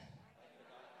debt?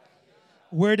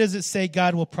 Where does it say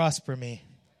God will prosper me?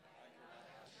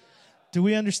 Do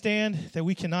we understand that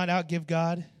we cannot outgive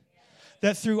God?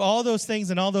 that through all those things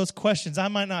and all those questions, I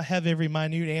might not have every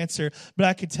minute answer, but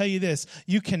I can tell you this,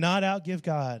 you cannot outgive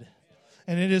God.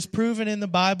 And it is proven in the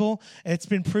Bible. It's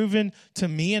been proven to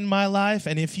me in my life.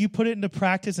 And if you put it into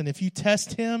practice and if you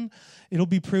test him, it'll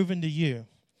be proven to you.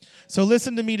 So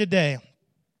listen to me today.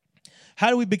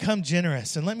 How do we become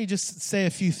generous? And let me just say a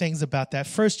few things about that.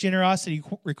 First, generosity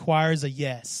requires a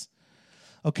yes.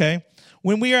 Okay?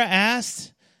 When we are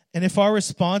asked, and if our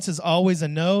response is always a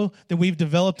no, then we've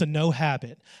developed a no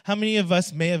habit. How many of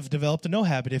us may have developed a no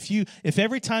habit? If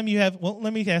every time you have, well,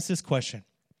 let me ask this question.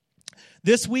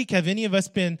 This week, have any of us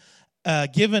been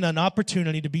given an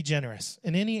opportunity to be generous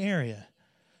in any area?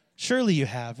 Surely you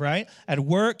have, right? At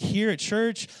work, here at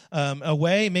church,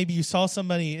 away. Maybe you saw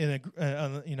somebody in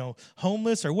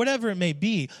homeless or whatever it may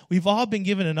be. We've all been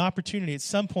given an opportunity at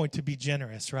some point to be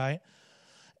generous, right?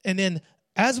 And then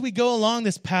as we go along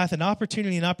this path, an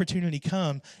opportunity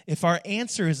come. If our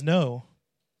answer is no,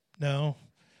 then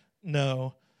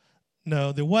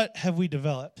what have we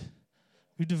developed?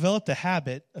 We've developed a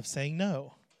habit of saying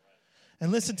no.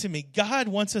 And listen to me, God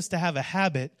wants us to have a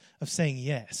habit of saying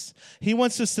yes. He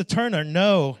wants us to turn our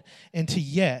no into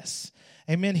yes.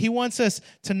 Amen. He wants us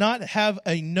to not have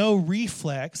a no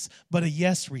reflex, but a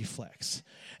yes reflex.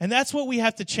 And that's what we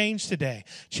have to change today.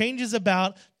 Change is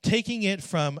about taking it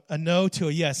from a no to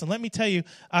a yes. And let me tell you,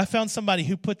 I found somebody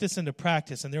who put this into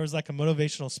practice. And there was like a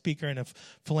motivational speaker and a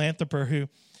philanthropist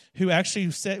who actually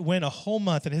went a whole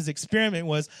month, and his experiment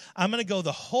was, I'm going to go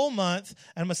the whole month,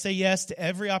 and I'm going to say yes to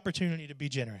every opportunity to be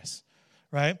generous,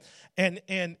 right? And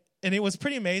it was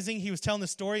pretty amazing. He was telling the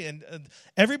story, and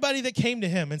everybody that came to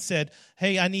him and said,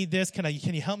 hey, I need this. Can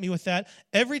you help me with that?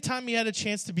 Every time he had a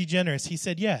chance to be generous, he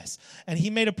said yes. And he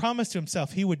made a promise to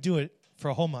himself he would do it for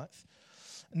a whole month.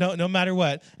 No matter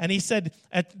what. And he said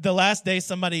at the last day,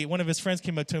 one of his friends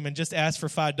came up to him and just asked for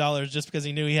 $5 just because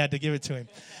he knew he had to give it to him.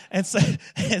 And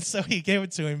so he gave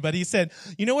it to him. But he said,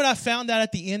 you know what I found out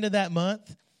at the end of that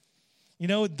month? You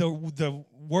know, the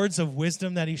words of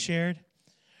wisdom that he shared?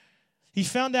 He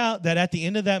found out that at the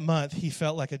end of that month, he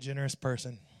felt like a generous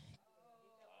person.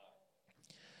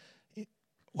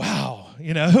 Wow.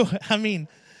 I mean,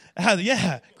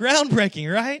 yeah,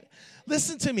 groundbreaking, right?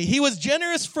 Listen to me. He was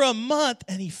generous for a month,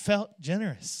 and he felt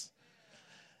generous.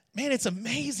 Man, it's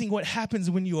amazing what happens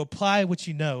when you apply what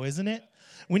you know, isn't it?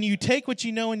 When you take what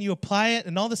you know and you apply it,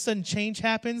 and all of a sudden change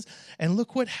happens, and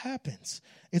look what happens.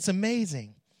 It's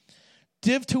amazing.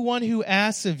 Give to one who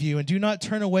asks of you, and do not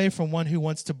turn away from one who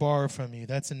wants to borrow from you.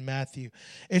 That's in Matthew.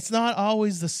 It's not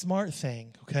always the smart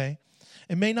thing, okay?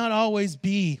 It may not always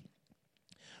be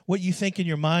what you think in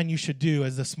your mind you should do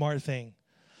as the smart thing.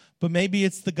 But maybe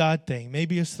it's the God thing.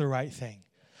 Maybe it's the right thing.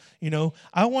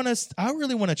 I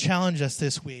really want to challenge us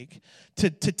this week to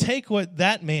take what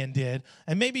that man did,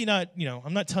 and maybe not,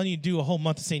 I'm not telling you to do a whole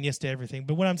month of saying yes to everything,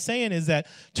 but what I'm saying is that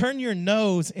turn your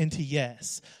no's into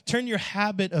yes. Turn your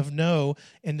habit of no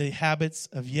into habits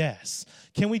of yes.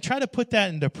 Can we try to put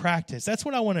that into practice? That's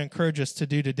what I want to encourage us to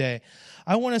do today.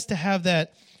 I want us to have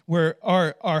that where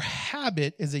our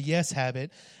habit is a yes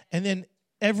habit, and then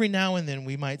every now and then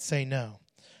we might say no.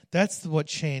 That's what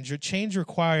change. Change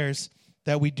requires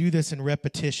that we do this in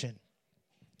repetition,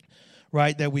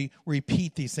 right? That we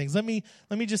repeat these things. Let me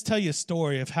just tell you a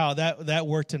story of how that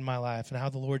worked in my life and how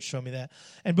the Lord showed me that.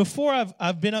 And before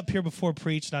I've been up here before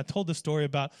preached, and I told the story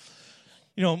about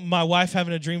my wife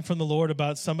having a dream from the Lord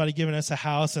about somebody giving us a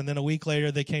house, and then a week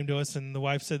later they came to us, and the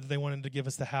wife said that they wanted to give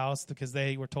us the house because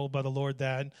they were told by the Lord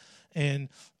that. And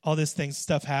all this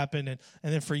stuff happened. And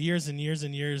then for years and years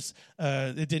and years,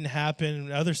 it didn't happen.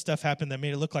 And other stuff happened that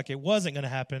made it look like it wasn't going to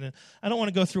happen. And I don't want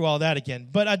to go through all that again.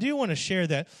 But I do want to share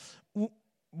that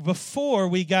before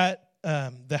we got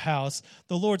the house,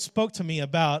 the Lord spoke to me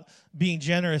about being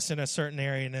generous in a certain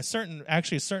area and a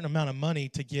certain amount of money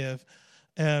to give,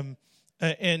 and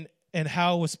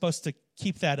how I was supposed to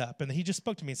keep that up. And he just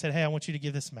spoke to me and said, hey, I want you to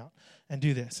give this amount and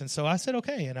do this. And so I said,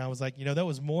 okay. And I was like, that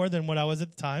was more than what I was at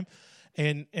the time.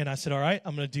 And I said, all right,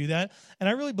 I'm going to do that. And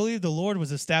I really believe the Lord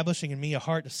was establishing in me a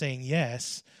heart of saying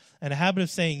yes, and a habit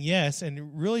of saying yes,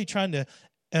 and really trying to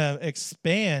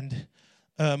expand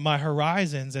my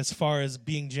horizons as far as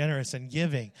being generous and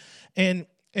giving. And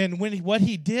what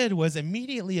he did was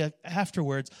immediately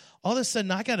afterwards, all of a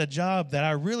sudden I got a job that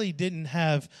I really didn't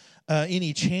have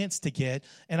any chance to get,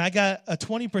 and I got a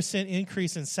 20%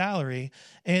 increase in salary,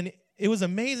 and it was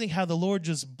amazing how the Lord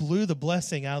just blew the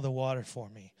blessing out of the water for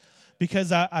me,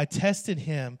 because I tested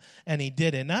him and he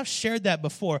did it. And I've shared that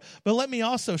before, but let me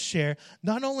also share,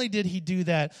 not only did he do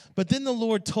that, but then the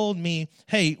Lord told me,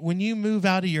 hey, when you move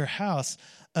out of your house,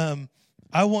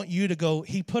 I want you to go.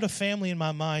 He put a family in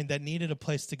my mind that needed a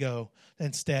place to go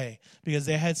and stay because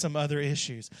they had some other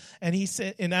issues. And he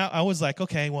said, and I was like,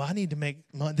 okay, well, I need to make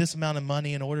this amount of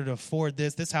money in order to afford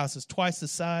this. This house is twice the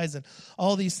size, and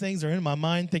all these things are in my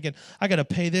mind thinking, I got to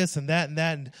pay this and that and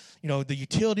that. And, you know, the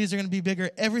utilities are going to be bigger.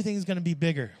 Everything's going to be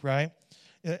bigger, right?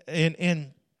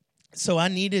 And so I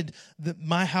needed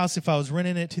my house, if I was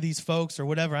renting it to these folks or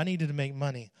whatever, I needed to make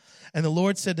money. And the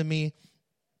Lord said to me,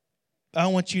 I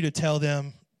want you to tell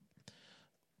them,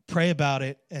 pray about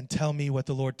it, and tell me what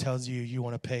the Lord tells you you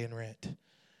want to pay in rent.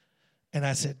 And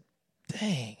I said,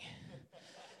 dang.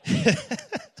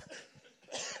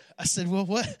 I said, well,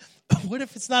 what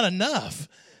if it's not enough?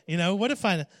 You know, what if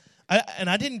I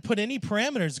didn't put any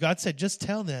parameters. God said, just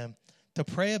tell them to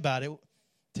pray about it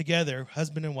together,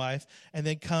 husband and wife, and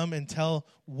then come and tell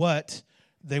what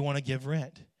they want to give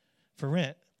for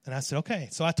rent. And I said, okay.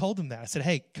 So I told them that. I said,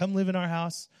 hey, come live in our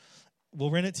house. We'll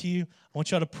rent it to you. I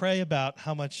want y'all to pray about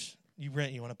how much you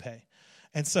want to pay.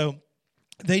 And so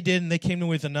they did, and they came to me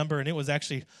with a number, and it was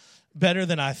actually better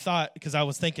than I thought because I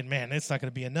was thinking, man, it's not going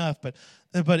to be enough. But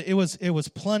it was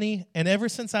plenty. And ever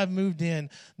since I've moved in,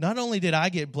 not only did I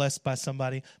get blessed by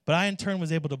somebody, but I in turn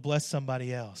was able to bless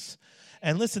somebody else.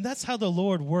 And listen, that's how the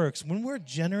Lord works. When we're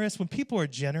generous, when people are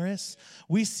generous,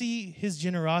 we see his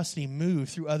generosity move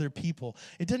through other people.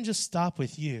 It doesn't just stop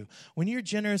with you. When you're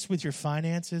generous with your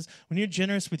finances, when you're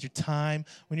generous with your time,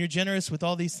 when you're generous with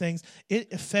all these things,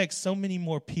 it affects so many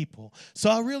more people. So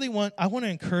I want to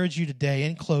encourage you today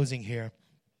in closing here,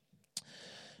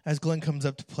 as Glenn comes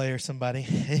up to play or somebody,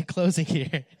 in closing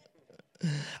here,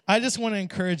 I just want to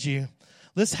encourage you,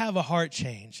 let's have a heart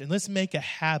change and let's make a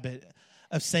habit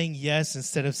of saying yes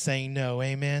instead of saying no.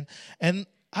 Amen. And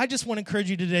I just want to encourage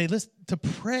you today to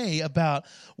pray about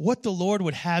what the Lord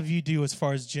would have you do as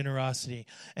far as generosity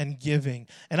and giving.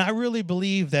 And I really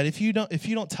believe that if you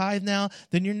don't tithe now,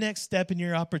 then your next step in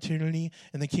your opportunity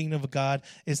in the kingdom of God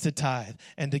is to tithe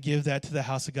and to give that to the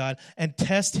house of God and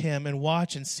test him and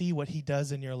watch and see what he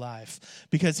does in your life,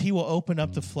 because he will open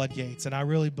up the floodgates. And I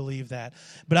really believe that.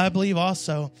 But I believe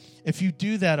also if you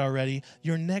do that already,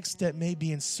 your next step may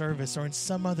be in service or in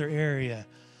some other area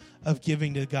of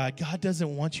giving to God. God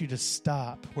doesn't want you to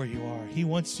stop where you are. He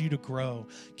wants you to grow,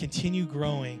 continue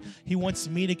growing. He wants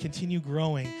me to continue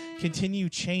growing, continue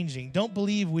changing. Don't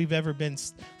believe we've ever been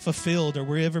fulfilled or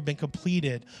we've ever been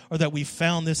completed or that we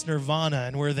found this nirvana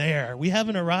and we're there. We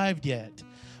haven't arrived yet.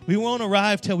 We won't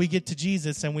arrive till we get to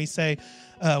Jesus and we say,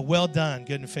 well done,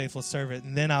 good and faithful servant.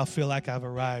 And then I'll feel like I've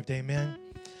arrived. Amen.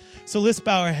 So let's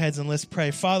bow our heads and let's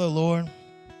pray. Father, Lord,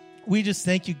 we just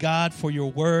thank you, God, for your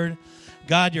word.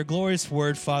 God, your glorious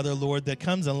word, Father, Lord, that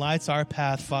comes and lights our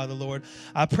path, Father, Lord.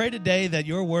 I pray today that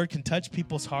your word can touch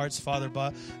people's hearts, Father,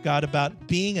 God, about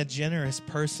being a generous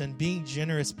person, being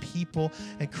generous people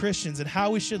and Christians, and how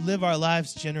we should live our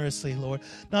lives generously, Lord.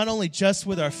 Not only just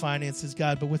with our finances,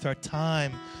 God, but with our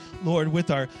time, Lord, with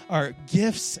our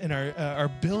gifts and our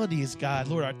abilities, God,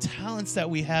 Lord, our talents that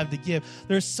we have to give.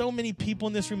 There's so many people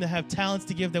in this room that have talents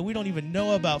to give that we don't even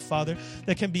know about, Father,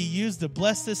 that can be used to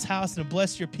bless this house and to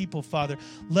bless your people, Father.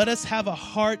 Let us have a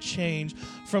heart change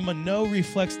from a no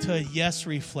reflex to a yes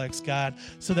reflex, God,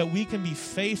 so that we can be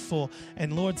faithful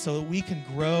and, Lord, so that we can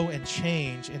grow and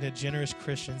change into generous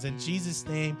Christians. In Jesus'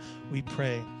 name we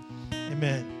pray.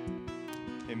 Amen.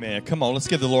 Amen. Come on, let's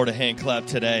give the Lord a hand clap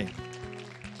today.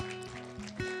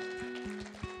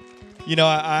 You know,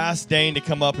 I asked Dain to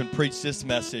come up and preach this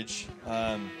message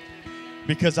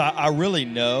because I really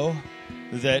know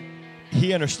that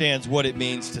he understands what it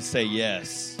means to say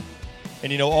yes.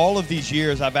 And, you know, all of these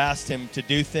years I've asked him to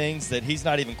do things that he's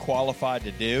not even qualified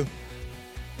to do.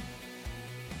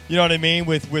 You know what I mean?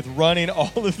 With running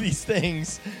all of these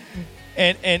things.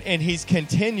 And he's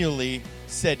continually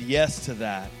said yes to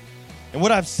that. And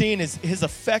what I've seen is his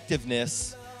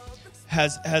effectiveness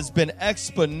has been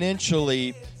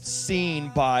exponentially seen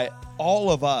by all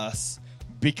of us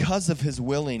because of his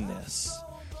willingness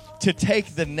to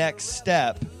take the next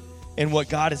step in what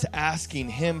God is asking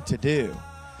him to do.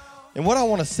 And what I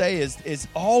want to say is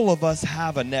all of us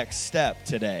have a next step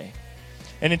today.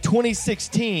 And in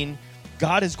 2016,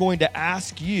 God is going to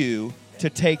ask you to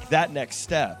take that next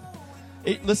step.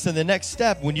 Listen, the next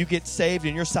step when you get saved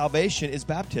in your salvation is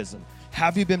baptism.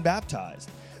 Have you been baptized?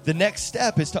 The next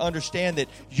step is to understand that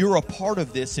you're a part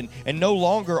of this and no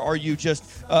longer are you just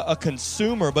a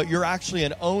consumer, but you're actually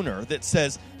an owner that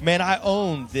says, man, I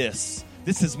own this.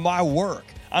 This is my work.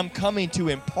 I'm coming to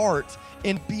impart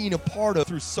and being a part of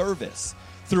through service,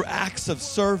 through acts of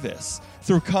service,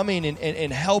 through coming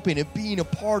and helping and being a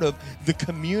part of the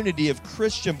community of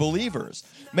Christian believers.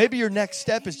 Maybe your next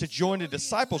step is to join a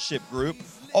discipleship group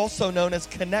also known as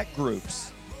connect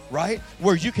groups, right?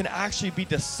 Where you can actually be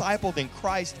discipled in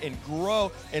Christ and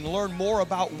grow and learn more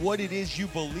about what it is you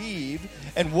believe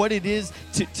and what it is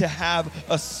to have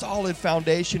a solid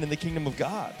foundation in the kingdom of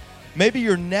God. Maybe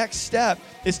your next step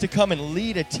is to come and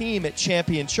lead a team at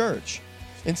Champion Church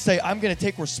and say, I'm going to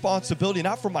take responsibility,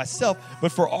 not for myself,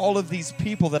 but for all of these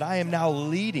people that I am now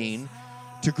leading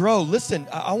to grow. Listen,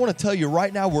 I want to tell you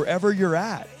right now, wherever you're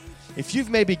at, if you've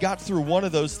maybe got through one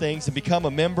of those things and become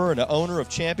a member and an owner of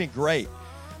Champion, great.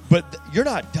 But you're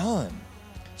not done.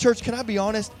 Church, can I be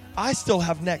honest? I still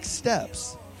have next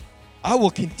steps. I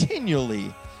will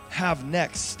continually have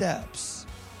next steps.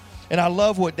 And I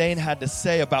love what Dain had to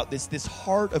say about this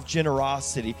heart of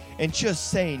generosity and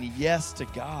just saying yes to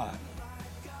God.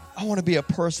 I want to be a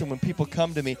person when people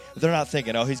come to me, they're not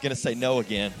thinking, oh, he's going to say no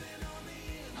again.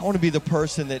 I want to be the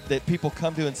person that people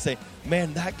come to and say,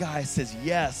 man, that guy says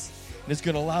yes and is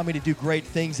going to allow me to do great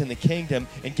things in the kingdom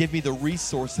and give me the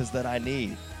resources that I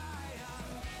need.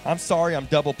 I'm sorry I'm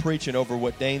double preaching over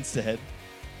what Dain said,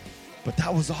 but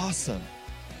that was awesome.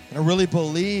 And I really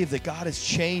believe that God is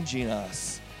changing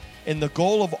us. And the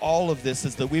goal of all of this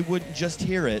is that we wouldn't just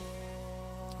hear it,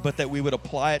 but that we would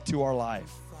apply it to our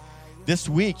life. This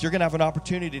week, you're going to have an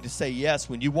opportunity to say yes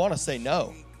when you want to say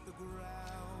no.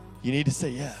 You need to say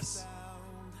yes.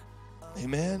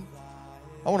 Amen.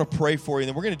 I want to pray for you, and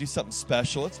then we're going to do something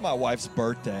special. It's my wife's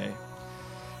birthday,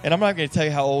 and I'm not going to tell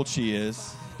you how old she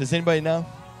is. Does anybody know?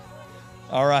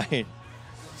 All right.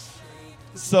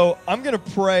 So I'm going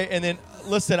to pray, and then,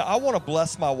 listen, I want to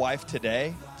bless my wife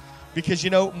today because, you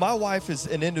know, my wife is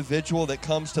an individual that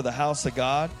comes to the house of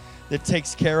God that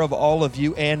takes care of all of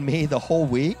you and me the whole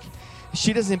week.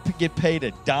 She doesn't get paid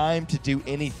a dime to do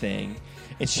anything,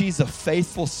 and she's a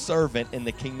faithful servant in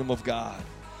the kingdom of God.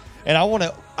 And I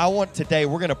want today,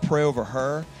 we're going to pray over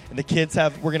her, and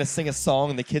we're going to sing a song,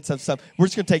 and the kids have some. We're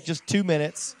just going to take just 2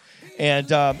 minutes, and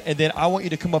then I want you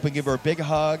to come up and give her a big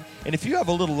hug. And if you have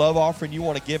a little love offering you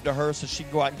want to give to her so she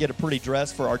can go out and get a pretty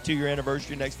dress for our 2-year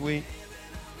anniversary next week.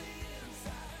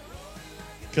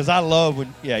 Because I love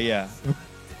when,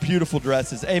 beautiful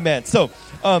dresses. Amen. So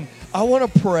I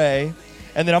want to pray,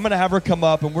 and then I'm going to have her come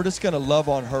up, and we're just going to love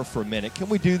on her for a minute. Can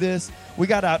we do this? We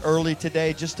got out early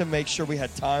today just to make sure we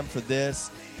had time for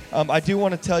this. I do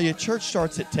want to tell you, church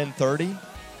starts at 10:30.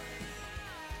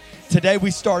 Today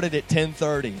we started at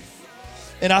 10:30.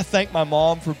 And I thank my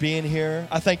mom for being here.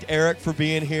 I thanked Eric for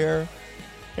being here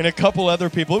and a couple other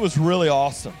people. It was really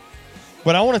awesome.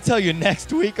 But I want to tell you,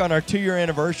 next week on our 2-year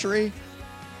anniversary,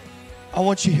 I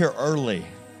want you here early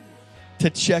to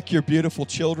check your beautiful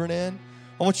children in.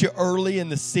 I want you early in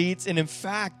the seats. And in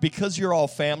fact, because you're all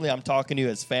family, I'm talking to you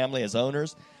as family, as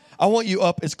owners, I want you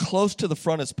up as close to the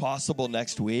front as possible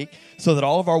next week so that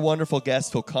all of our wonderful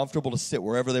guests feel comfortable to sit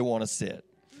wherever they want to sit.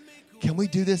 Can we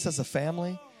do this as a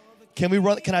family?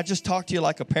 Can I just talk to you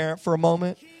like a parent for a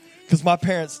moment? Because my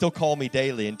parents still call me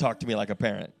daily and talk to me like a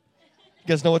parent. You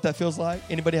guys know what that feels like?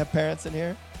 Anybody have parents in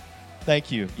here?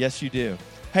 Thank you. Yes, you do.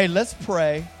 Hey, let's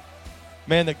pray,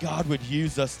 man, that God would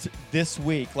use us this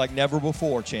week like never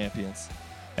before, champions.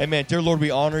 Amen. Dear Lord, we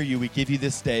honor you. We give you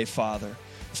this day, Father.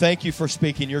 Thank you for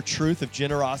speaking your truth of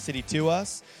generosity to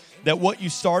us, that what you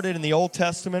started in the Old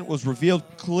Testament was revealed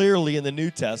clearly in the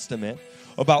New Testament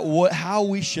about how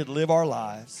we should live our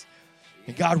lives.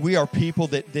 And God, we are people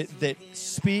that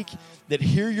speak, that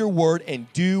hear your word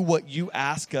and do what you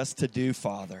ask us to do,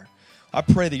 Father. I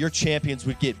pray that your champions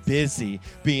would get busy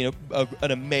being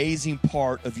an amazing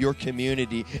part of your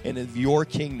community and of your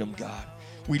kingdom, God.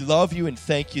 We love you and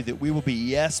thank you that we will be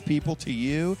yes people to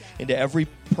you and to every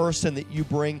person that you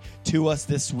bring to us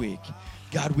this week.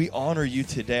 God, we honor you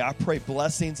today. I pray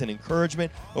blessings and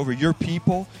encouragement over your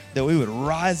people, that we would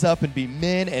rise up and be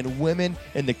men and women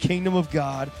in the kingdom of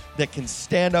God that can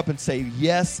stand up and say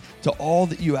yes to all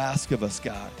that you ask of us,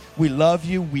 God. We love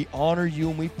you, we honor you,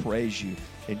 and we praise you.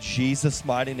 In Jesus'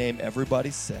 mighty name,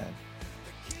 everybody said,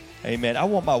 amen. I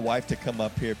want my wife to come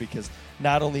up here because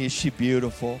not only is she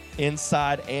beautiful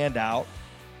inside and out.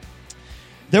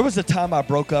 There was a time I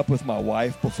broke up with my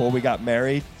wife before we got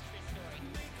married.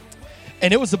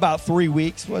 And it was about 3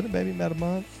 weeks, wasn't it, baby? About a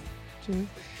month? 2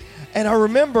 weeks? And I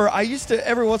remember I used to,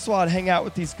 every once in a while, I'd hang out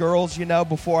with these girls,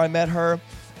 before I met her,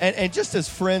 and just as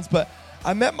friends. But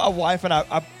I met my wife, and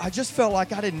I just felt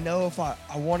like I didn't know if I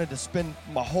wanted to spend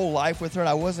my whole life with her, and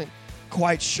I wasn't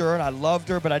quite sure. And I loved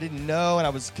her, but I didn't know, and I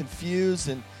was confused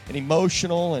and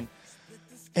emotional.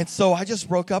 And so I just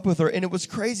broke up with her, and it was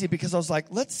crazy because I was like,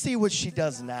 let's see what she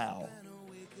does now.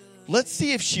 Let's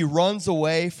see if she runs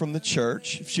away from the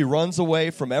church, if she runs away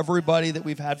from everybody that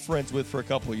we've had friends with for a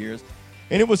couple of years.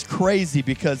 And it was crazy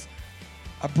because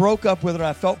I broke up with her, and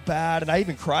I felt bad, and I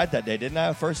even cried that day, didn't I?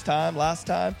 Last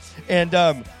time. And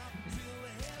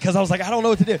because I was like, I don't know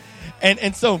what to do.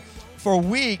 And so for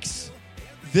weeks,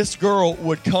 this girl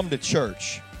would come to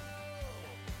church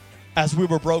as we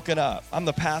were broken up. I'm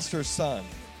the pastor's son.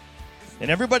 And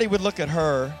everybody would look at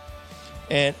her,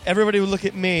 and everybody would look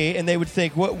at me, and they would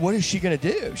think, what is she going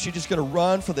to do? Is she just going to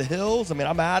run for the hills? I mean,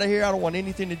 I'm out of here. I don't want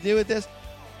anything to do with this.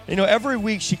 You know, every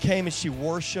week she came and she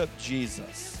worshiped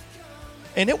Jesus.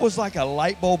 And it was like a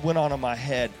light bulb went on in my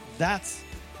head. That's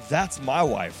my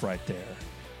wife right there.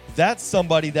 That's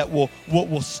somebody that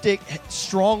will stick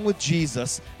strong with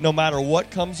Jesus no matter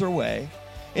what comes her way.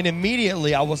 And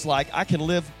immediately I was like, I can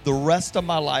live the rest of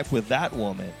my life with that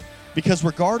woman. Because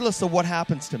regardless of what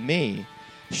happens to me,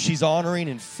 she's honoring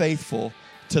and faithful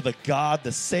to the God,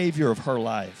 the Savior of her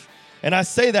life. And I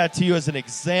say that to you as an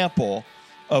example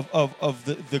of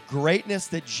the greatness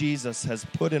that Jesus has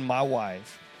put in my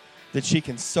wife, that she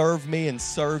can serve me and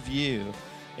serve you.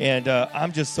 And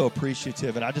I'm just so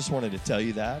appreciative, and I just wanted to tell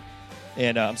you that.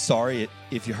 And I'm sorry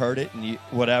if you heard it and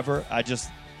whatever. I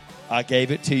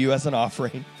gave it to you as an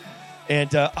offering.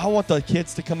 And I want the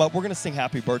kids to come up. We're going to sing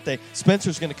Happy Birthday.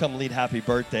 Spencer's going to come lead Happy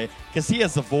Birthday because he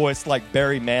has a voice like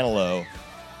Barry Manilow.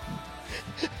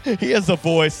 He has a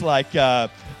voice like Neil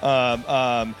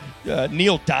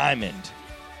Diamond,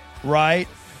 right?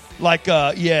 Like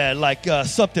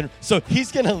something. So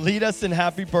he's going to lead us in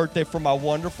Happy Birthday for my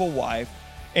wonderful wife.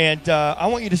 And I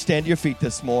want you to stand to your feet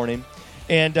this morning.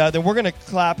 And then we're going to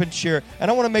clap and cheer.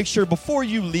 And I want to make sure before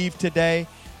you leave today,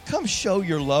 come show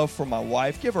your love for my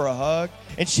wife. Give her a hug.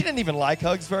 And she didn't even like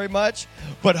hugs very much,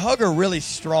 but hug her really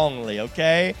strongly,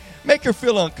 okay? Make her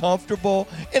feel uncomfortable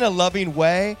in a loving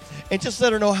way, and just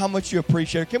let her know how much you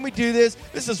appreciate her. Can we do this?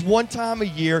 This is one time a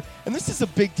year, and this is a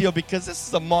big deal because this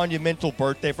is a monumental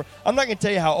birthday for. I'm not going to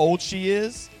tell you how old she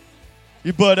is,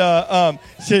 but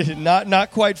she's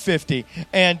not quite 50,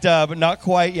 and but not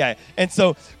quite, yeah. And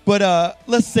so, but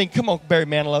let's sing. Come on, Barry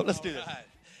Manilow. Let's do this.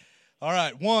 All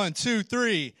right, 1, 2,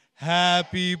 3.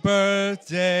 Happy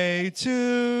birthday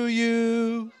to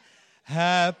you.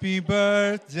 Happy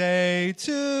birthday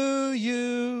to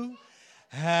you.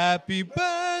 Happy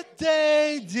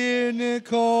birthday, dear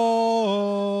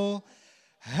Nicole.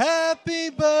 Happy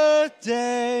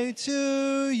birthday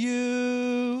to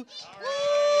you.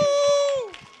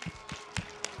 Woo!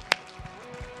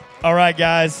 All right,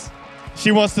 guys.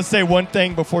 She wants to say one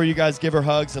thing before you guys give her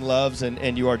hugs and loves,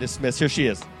 and you are dismissed. Here she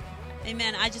is.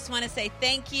 Amen. I just want to say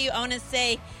thank you. I want to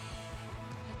say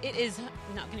I'm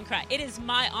not going to cry. It is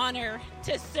my honor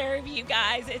to serve you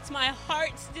guys. It's my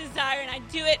heart's desire, and I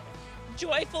do it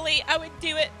joyfully. I would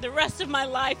do it the rest of my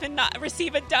life and not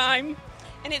receive a dime.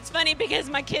 And it's funny because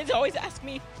my kids always ask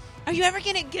me, are you ever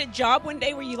going to get a job one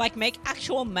day where you make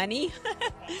actual money?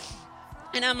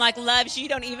 And I'm like, loves, you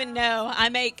don't even know. I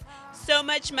make so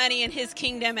much money in his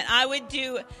kingdom, and I would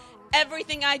do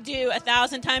everything I do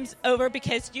 1,000 times over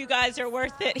because you guys are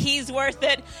worth it. He's worth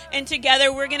it. And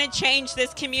together we're going to change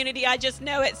this community. I just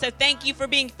know it. So thank you for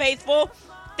being faithful.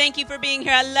 Thank you for being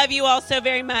here. I love you all so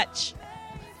very much.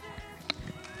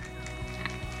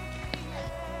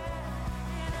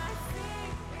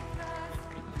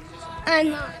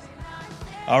 I'm not.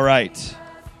 All right.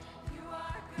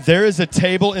 There is a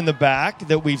table in the back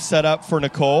that we've set up for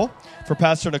Nicole, for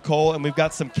Pastor Nicole, and we've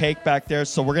got some cake back there,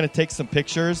 so we're going to take some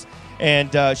pictures, and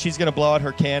she's going to blow out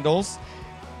her candles.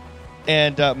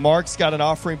 And Mark's got an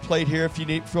offering plate here if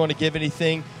you want to give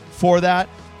anything for that.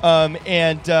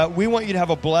 And we want you to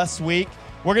have a blessed week.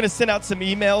 We're going to send out some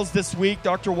emails this week.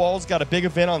 Dr. Wall's got a big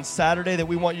event on Saturday that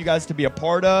we want you guys to be a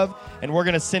part of. And we're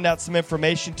going to send out some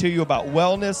information to you about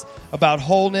wellness, about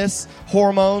wholeness,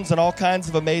 hormones, and all kinds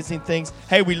of amazing things.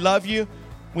 Hey, we love you.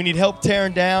 We need help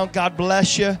tearing down. God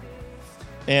bless you.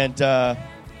 And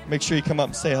make sure you come up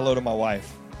and say hello to my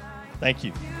wife. Thank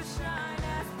you.